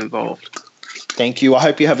to be involved. Thank you. I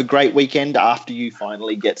hope you have a great weekend after you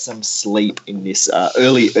finally get some sleep in this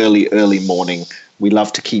early morning. We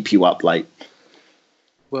love to keep you up late.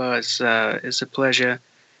 Well, it's a pleasure.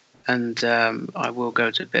 And I will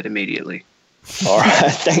go to bed immediately. All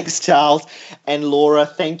right. Thanks, Charles. And Laura,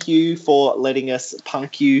 thank you for letting us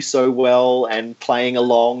punk you so well and playing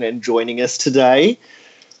along and joining us today.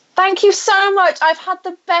 Thank you so much. I've had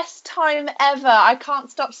the best time ever. I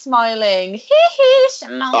can't stop smiling.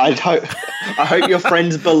 I hope your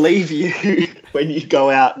friends believe you when you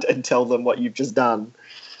go out and tell them what you've just done.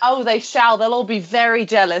 Oh, they shall. They'll all be very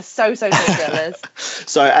jealous. So jealous.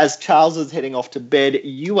 So as Charles is heading off to bed,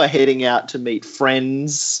 you are heading out to meet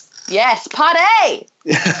friends. Yes, party!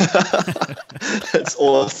 That's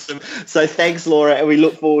awesome. So thanks, Laura, and we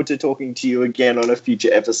look forward to talking to you again on a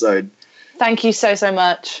future episode. Thank you so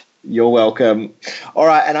much. You're welcome. All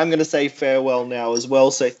right, and I'm going to say farewell now as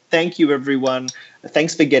well. So thank you, everyone.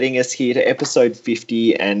 Thanks for getting us here to episode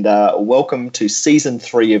 50, and welcome to season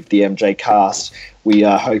 3 of the MJ Cast. We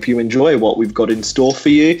hope you enjoy what we've got in store for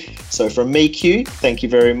you. So from me, Q, thank you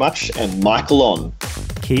very much, and Michael on.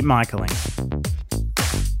 Keep Michaeling.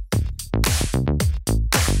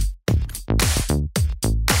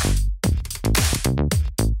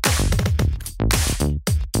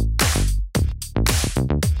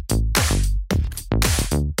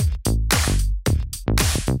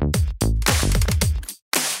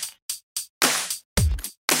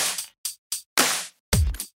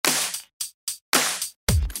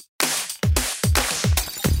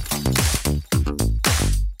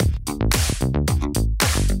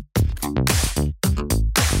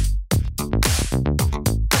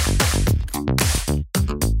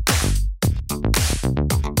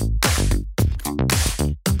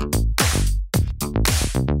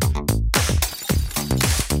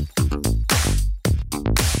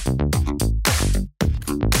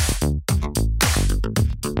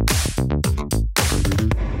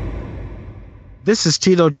 This is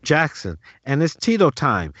Tito Jackson, and it's Tito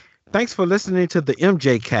time. Thanks for listening to the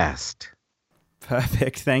MJ Cast.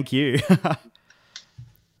 Perfect. Thank you.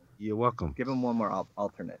 You're welcome. Give him one more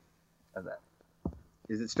alternate of that.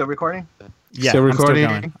 Is it still recording? Yeah, still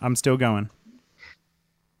recording? I'm still going.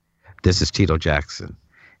 This is Tito Jackson,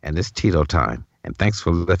 and it's Tito time. And thanks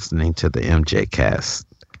for listening to the MJ Cast.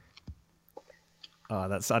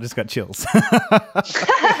 Oh, I just got chills.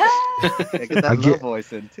 Yeah, get that low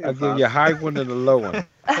voice in too. I'll give you a high one and a low one.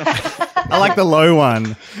 I like the low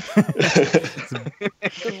one.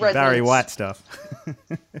 Barry White stuff.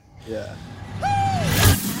 Yeah.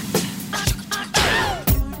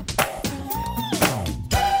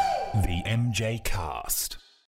 The MJ Cast.